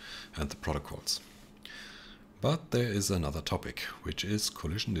communication and the protocols. But there is another topic, which is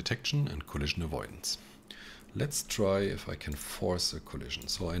collision detection and collision avoidance. Let's try if I can force a collision.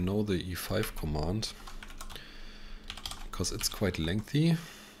 So I know the E5 command, because it's quite lengthy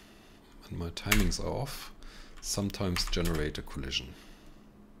and my timings are off, sometimes generate a collision.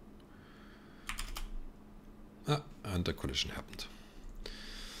 And a collision happened.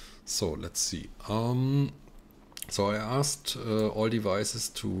 So let's see. So I asked all devices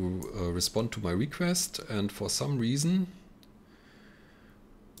to respond to my request, and for some reason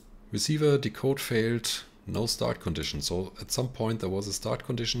receiver decode failed, no start condition. So at some point there was a start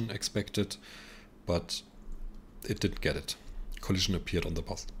condition expected, but it didn't get it. Collision appeared on the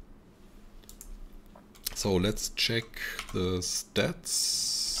bus. So let's check the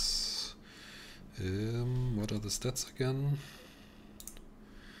stats. What are the stats again?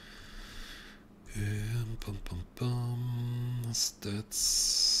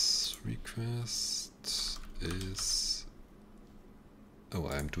 Stats request is... Oh,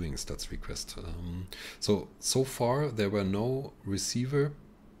 I'm doing stats request. So far there were no receiver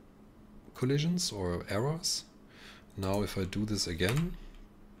collisions or errors. Now if I do this again,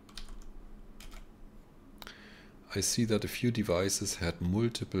 I see that a few devices had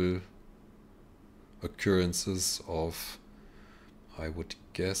multiple occurrences of, I would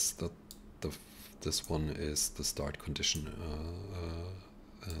guess that this one is the start condition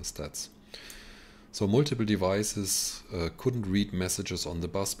stats. So multiple devices couldn't read messages on the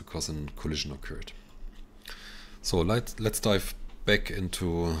bus because a collision occurred. So let's dive back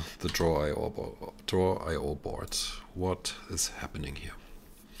into the Draw.io board. What is happening here?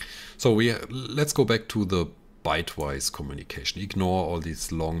 So let's go back to the byte-wise communication. Ignore all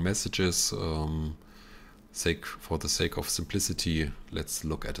these long messages. For the sake of simplicity, let's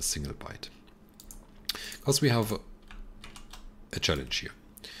look at a single byte. Because we have a challenge here.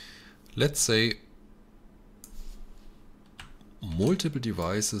 Let's say multiple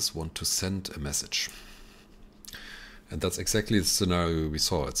devices want to send a message. And that's exactly the scenario we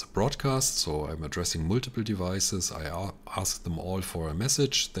saw. It's a broadcast, so I'm addressing multiple devices. I ask them all for a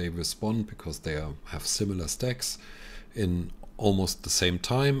message. They respond because they have similar stacks in almost the same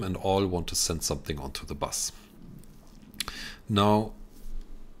time and all want to send something onto the bus. Now,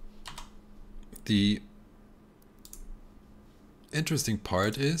 the interesting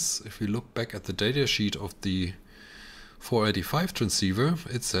part is, if we look back at the datasheet of the 485 transceiver,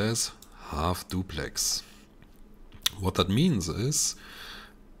 it says half duplex. What that means is,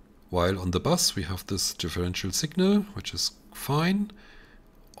 while on the bus we have this differential signal, which is fine,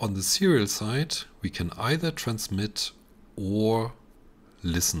 on the serial side we can either transmit or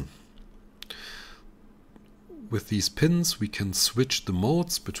listen. With these pins we can switch the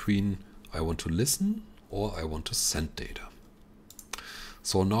modes between I want to listen or I want to send data.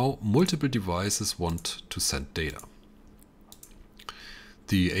 So now multiple devices want to send data.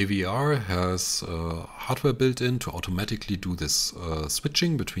 The AVR has hardware built in to automatically do this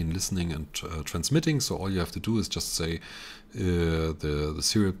switching between listening and transmitting. So all you have to do is just say the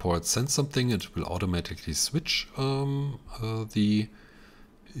serial port sends something, it will automatically switch the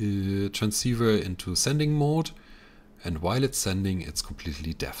transceiver into sending mode. And while it's sending, it's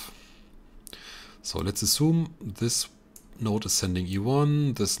completely deaf. So let's assume this node is sending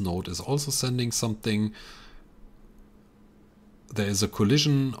E1, this node is also sending something. There is a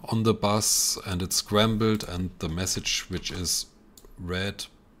collision on the bus and it's scrambled, and the message which is read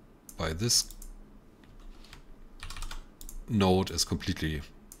by this node is completely,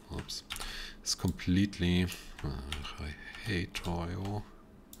 I hate Draw.io,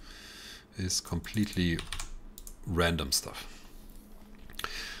 is completely random stuff.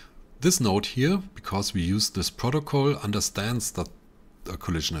 This node here, because we use this protocol, understands that a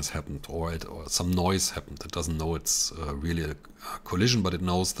collision has happened or some noise happened. It doesn't know it's really a collision, but it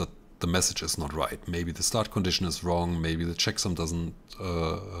knows that the message is not right. Maybe the start condition is wrong, maybe the checksum doesn't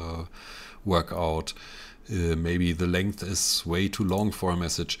work out, maybe the length is way too long for a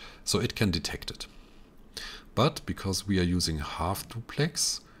message, so it can detect it. But because we are using half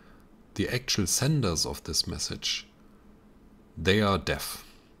duplex, the actual senders of this message, they are deaf.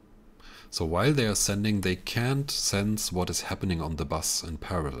 So while they are sending, they can't sense what is happening on the bus in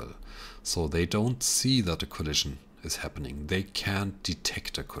parallel. So they don't see that a collision is happening. They can't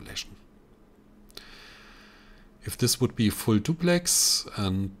detect a collision. If this would be full duplex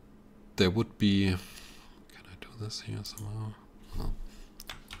and there would be, can I do this here somehow? No.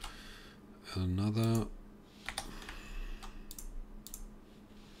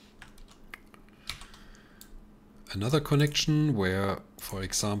 Another connection where, for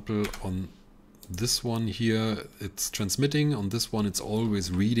example, on this one here it's transmitting, on this one it's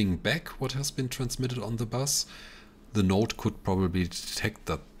always reading back what has been transmitted on the bus. The node could probably detect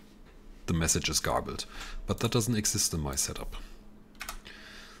that the message is garbled, but that doesn't exist in my setup.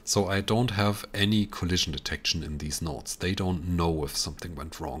 So I don't have any collision detection in these nodes. They don't know if something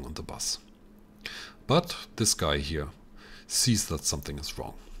went wrong on the bus. But this guy here sees that something is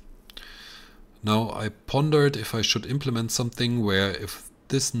wrong. Now I pondered if I should implement something where if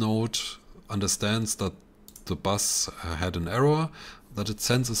this node understands that the bus had an error, that it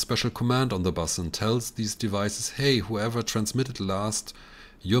sends a special command on the bus and tells these devices, hey, whoever transmitted last,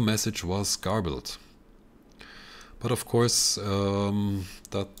 your message was garbled. But of course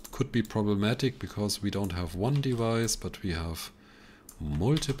that could be problematic because we don't have one device, but we have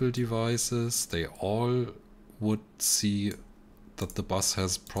multiple devices. They all would see that the bus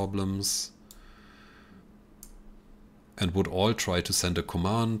has problems and would all try to send a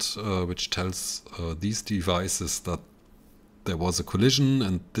command which tells these devices that there was a collision,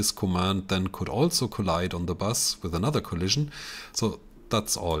 and this command then could also collide on the bus with another collision. So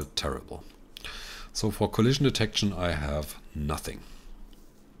that's all terrible. So for collision detection I have nothing.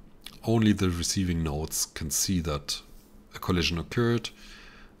 only the receiving nodes can see that a collision occurred,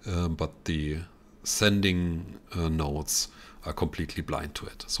 but the sending nodes are completely blind to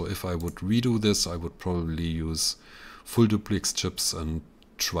it. So if I would redo this, I would probably use full duplex chips and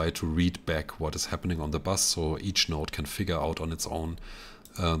try to read back what is happening on the bus, so each node can figure out on its own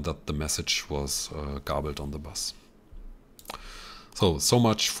that the message was garbled on the bus. So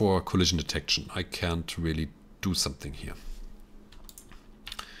much for collision detection. I can't really do something here.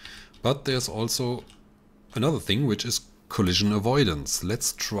 But there's also another thing, which is collision avoidance.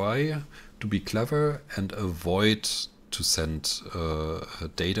 Let's try to be clever and avoid to send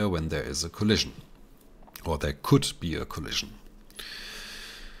data when there is a collision, or there could be a collision.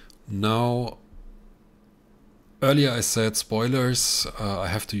 Now, earlier I said spoilers, I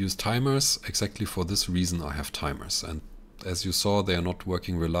have to use timers. Exactly for this reason I have timers. And as you saw, they are not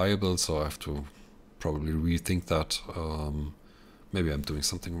working reliable, so I have to probably rethink that. Maybe I'm doing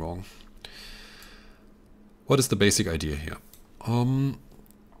something wrong. What is the basic idea here?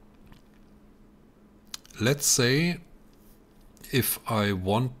 Let's say if I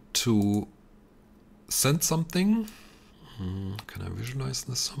want to send something, can I visualize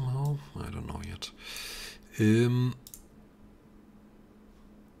this somehow? I don't know yet.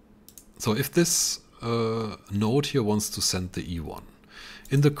 So if this node here wants to send the E1,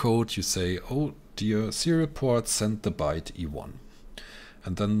 in the code you say, oh dear serial port, send the byte E1.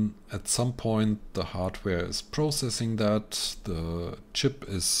 And then at some point the hardware is processing that, the chip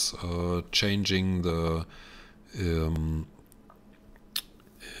is changing the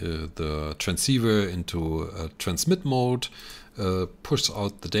transceiver into a transmit mode, pushes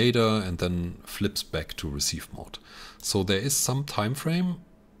out the data and then flips back to receive mode. So there is some time frame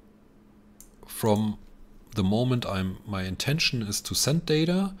from the moment my intention is to send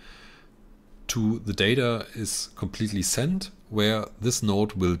data to the data is completely sent, where this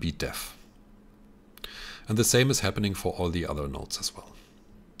node will be deaf. And the same is happening for all the other nodes as well.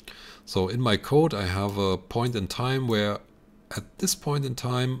 So in my code I have a point in time where at this point in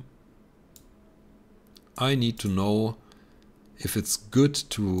time I need to know if it's good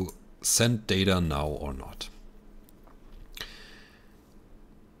to send data now or not.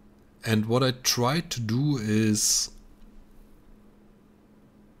 And what I try to do is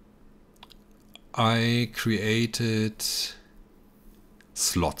I created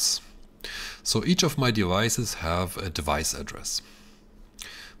slots. So each of my devices have a device address.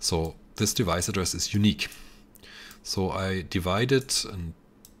 So this device address is unique. So I divided, and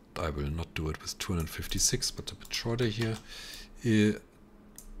I will not do it with 256, but a bit shorter here.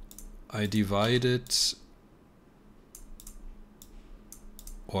 I divided,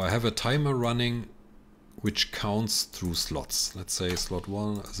 or I have a timer running which counts through slots. Let's say slot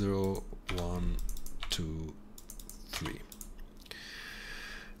 1, 0, 1, 2, 3.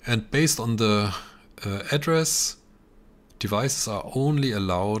 And based on the address, devices are only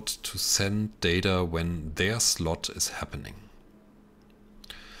allowed to send data when their slot is happening.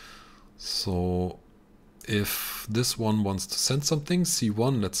 So if this one wants to send something,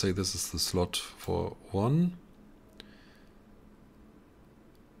 C1, let's say this is the slot for 1.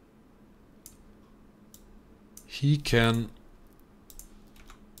 He can,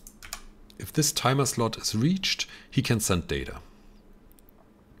 if this timer slot is reached, he can send data.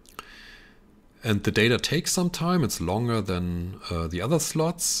 And the data takes some time, it's longer than the other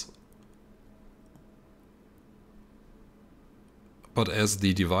slots. But as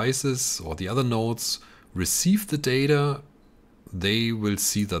the devices or the other nodes receive the data, they will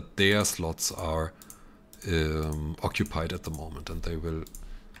see that their slots are occupied at the moment, and they will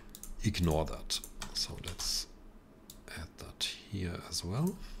ignore that. So let's add that here as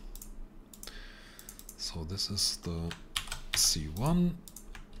well. So this is the C1.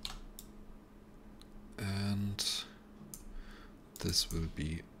 And this will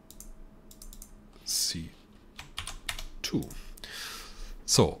be C2.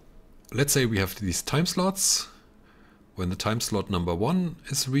 So let's say we have these time slots. When the time slot number 1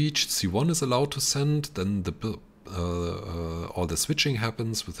 is reached, C1 is allowed to send, then all the switching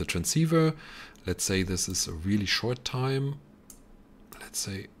happens with the transceiver. Let's say this is a really short time. Let's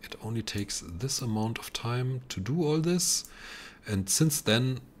say it only takes this amount of time to do all this. And since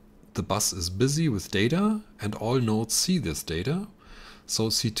then, the bus is busy with data and all nodes see this data. So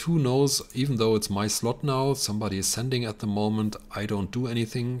C2 knows, even though it's my slot now, somebody is sending at the moment, I don't do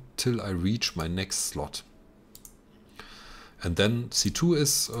anything till I reach my next slot. And then C2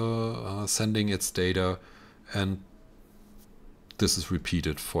 is sending its data, and this is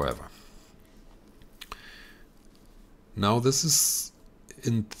repeated forever. Now this is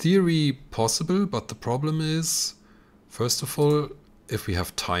in theory possible, but the problem is, first of all, if we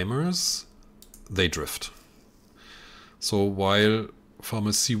have timers, they drift. So while from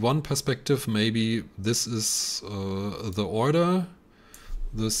a C1 perspective, maybe this is the order,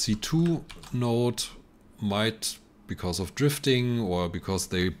 the C2 node might, because of drifting or because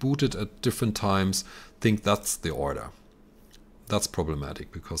they booted at different times, think that's the order. That's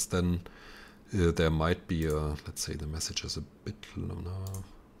problematic, because then there might be a, let's say the message is a bit longer,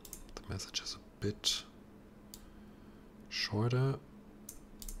 the message is a bit shorter,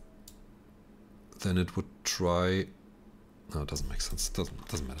 then it would try, no, it doesn't make sense,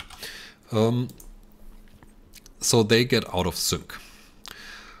 doesn't matter. So they get out of sync.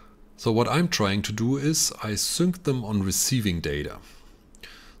 So what I'm trying to do is I sync them on receiving data.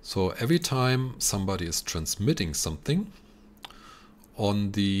 So every time somebody is transmitting something,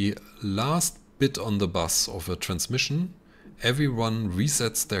 on the last bit on the bus of a transmission, everyone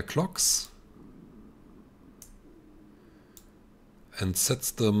resets their clocks and sets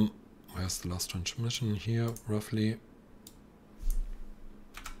them, where's the last transmission here, roughly,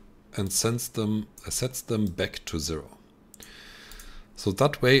 and sets them back to 0. So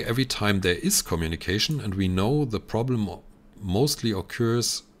that way, every time there is communication, and we know the problem mostly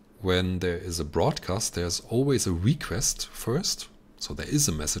occurs when there is a broadcast, there's always a request first. So there is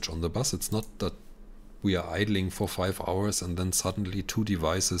a message on the bus. It's not that we are idling for 5 hours and then suddenly 2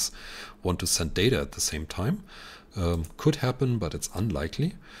 devices want to send data at the same time. Could happen, but it's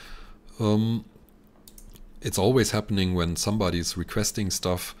unlikely. It's always happening when somebody is requesting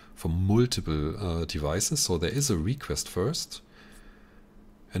stuff from multiple devices. So there is a request first.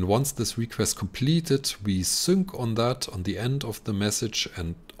 And once this request completed, we sync on that on the end of the message,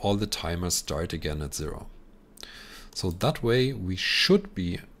 and all the timers start again at 0. So that way we should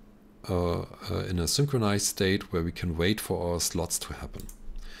be in a synchronized state where we can wait for our slots to happen.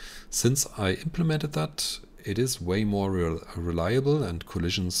 Since I implemented that, it is way more reliable, and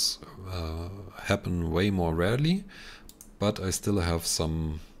collisions happen way more rarely, but I still have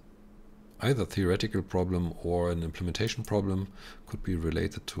some either theoretical problem or an implementation problem, could be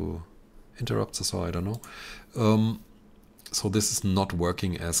related to interrupts or so, I don't know. So this is not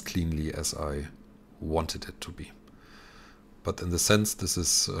working as cleanly as I wanted it to be. But in the sense, this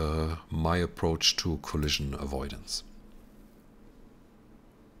is my approach to collision avoidance.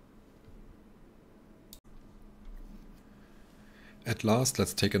 At last,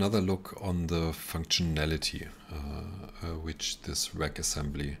 let's take another look on the functionality which this rack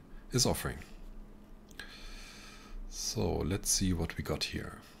assembly is offering. So let's see what we got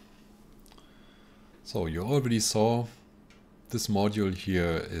here. So you already saw this module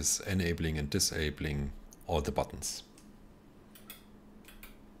here is enabling and disabling all the buttons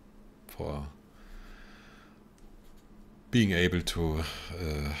for being able to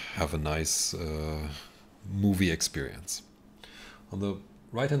have a nice movie experience. On the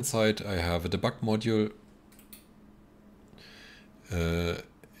right hand side I have a debug module.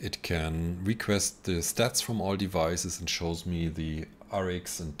 It can request the stats from all devices and shows me the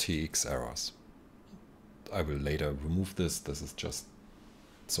RX and TX errors. I will later remove this. This is just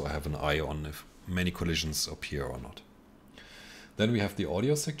so I have an eye on if many collisions appear or not. Then we have the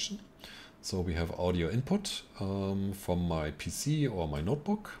audio section. So we have audio input from my PC or my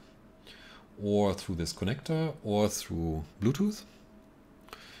notebook, or through this connector, or through Bluetooth.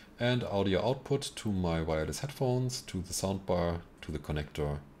 And audio output to my wireless headphones, to the soundbar, to the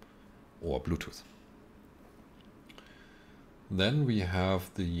connector, or Bluetooth. Then we have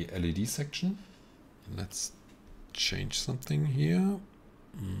the LED section. Let's change something here.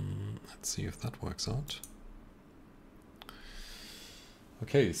 Let's see if that works out.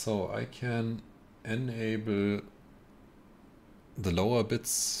 Okay, so I can enable the lower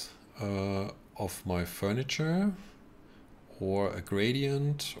bits of my furniture, or a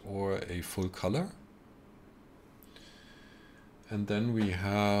gradient, or a full color. And then we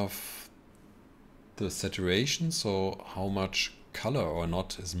have the saturation, so how much color or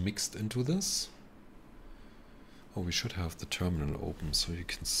not is mixed into this. Oh, we should have the terminal open so you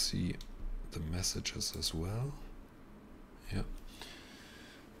can see the messages as well. Yeah.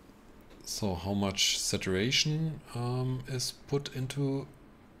 So how much saturation is put into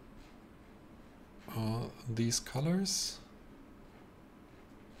these colors.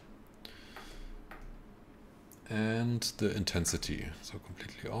 And the intensity, so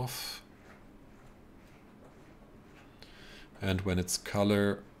completely off. And when it's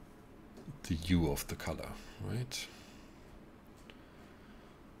color, the hue of the color, right?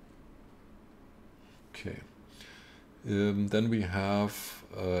 Okay. Then we have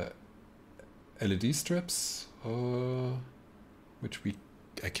LED strips, which we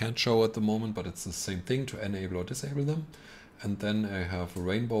I can't show at the moment, but it's the same thing to enable or disable them. And then I have a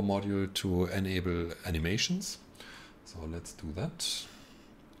rainbow module to enable animations. So let's do that.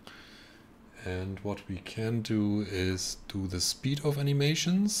 And what we can do is do the speed of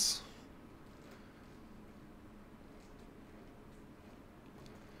animations.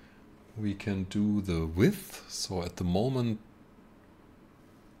 We can do the width. So at the moment,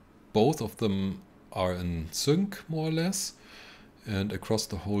 both of them are in sync more or less. And across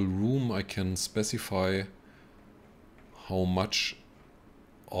the whole room, I can specify how much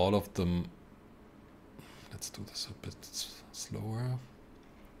all of them. Let's do this a bit slower.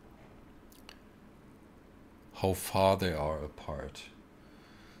 How far they are apart.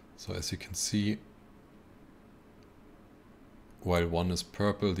 So as you can see, while one is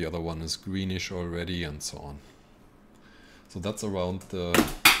purple, the other one is greenish already, and so on. So that's around the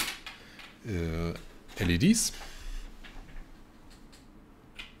LEDs.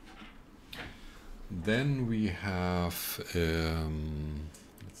 Then we have,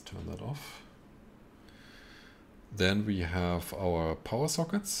 let's turn that off. Then we have our power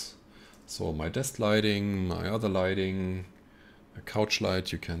sockets. So my desk lighting, my other lighting, a couch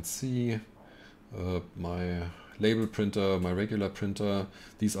light you can see, my label printer, my regular printer.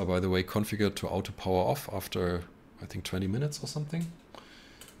 These are, by the way, configured to auto power off after, I think, 20 minutes or something.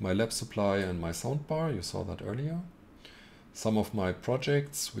 My lab supply and my soundbar, you saw that earlier. Some of my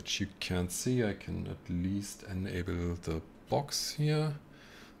projects, which you can't see, I can at least enable the box here.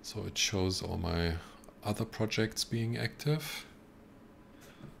 So it shows all my other projects being active.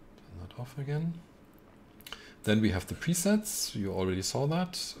 Turn that off again. Then we have the presets, you already saw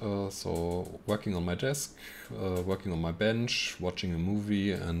that. So working on my desk, working on my bench, watching a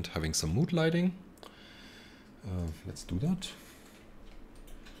movie and having some mood lighting. Let's do that.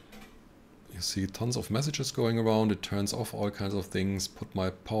 You see tons of messages going around. It turns off all kinds of things. Put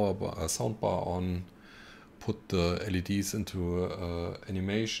my power bar, soundbar on. Put the LEDs into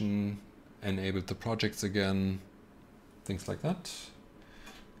animation. Enabled the projects again. Things like that.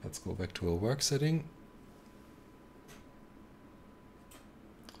 Let's go back to a work setting.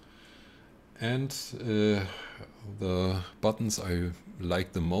 And the buttons I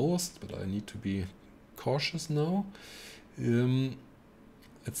like the most, but I need to be cautious now.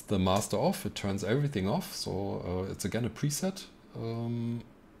 It's the master off, it turns everything off, so it's again a preset,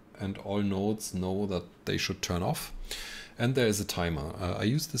 and all nodes know that they should turn off. And there is a timer. I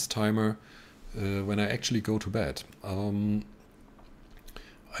use this timer when I actually go to bed.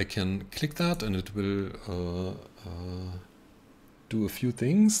 I can click that and it will do a few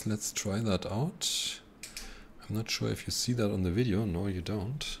things. Let's try that out. I'm not sure if you see that on the video. No, you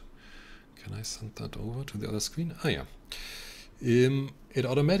don't. Can I send that over to the other screen? Ah, yeah. It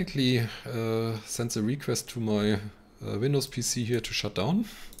automatically sends a request to my Windows PC here to shut down.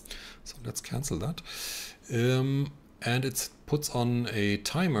 So let's cancel that. And it puts on a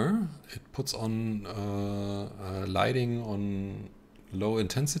timer. It puts on lighting on low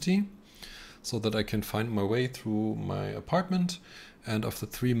intensity so that I can find my way through my apartment. And after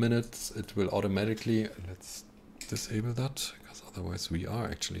 3 minutes, it will automatically, let's disable that because otherwise we are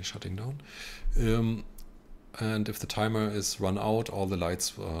actually shutting down. And if the timer is run out, all the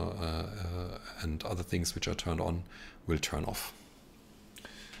lights and other things which are turned on will turn off.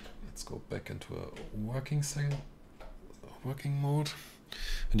 Let's go back into a working mode.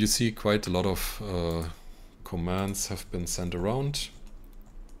 And you see quite a lot of commands have been sent around,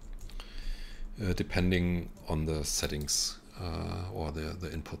 depending on the settings or the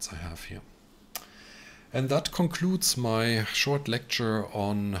inputs I have here. And that concludes my short lecture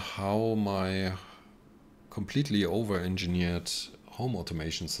on how my completely over-engineered home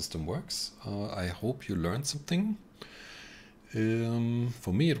automation system works. I hope you learned something.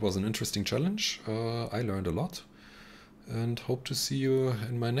 For me it was an interesting challenge. I learned a lot and hope to see you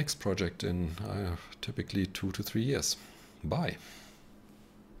in my next project in typically 2 to 3 years. Bye.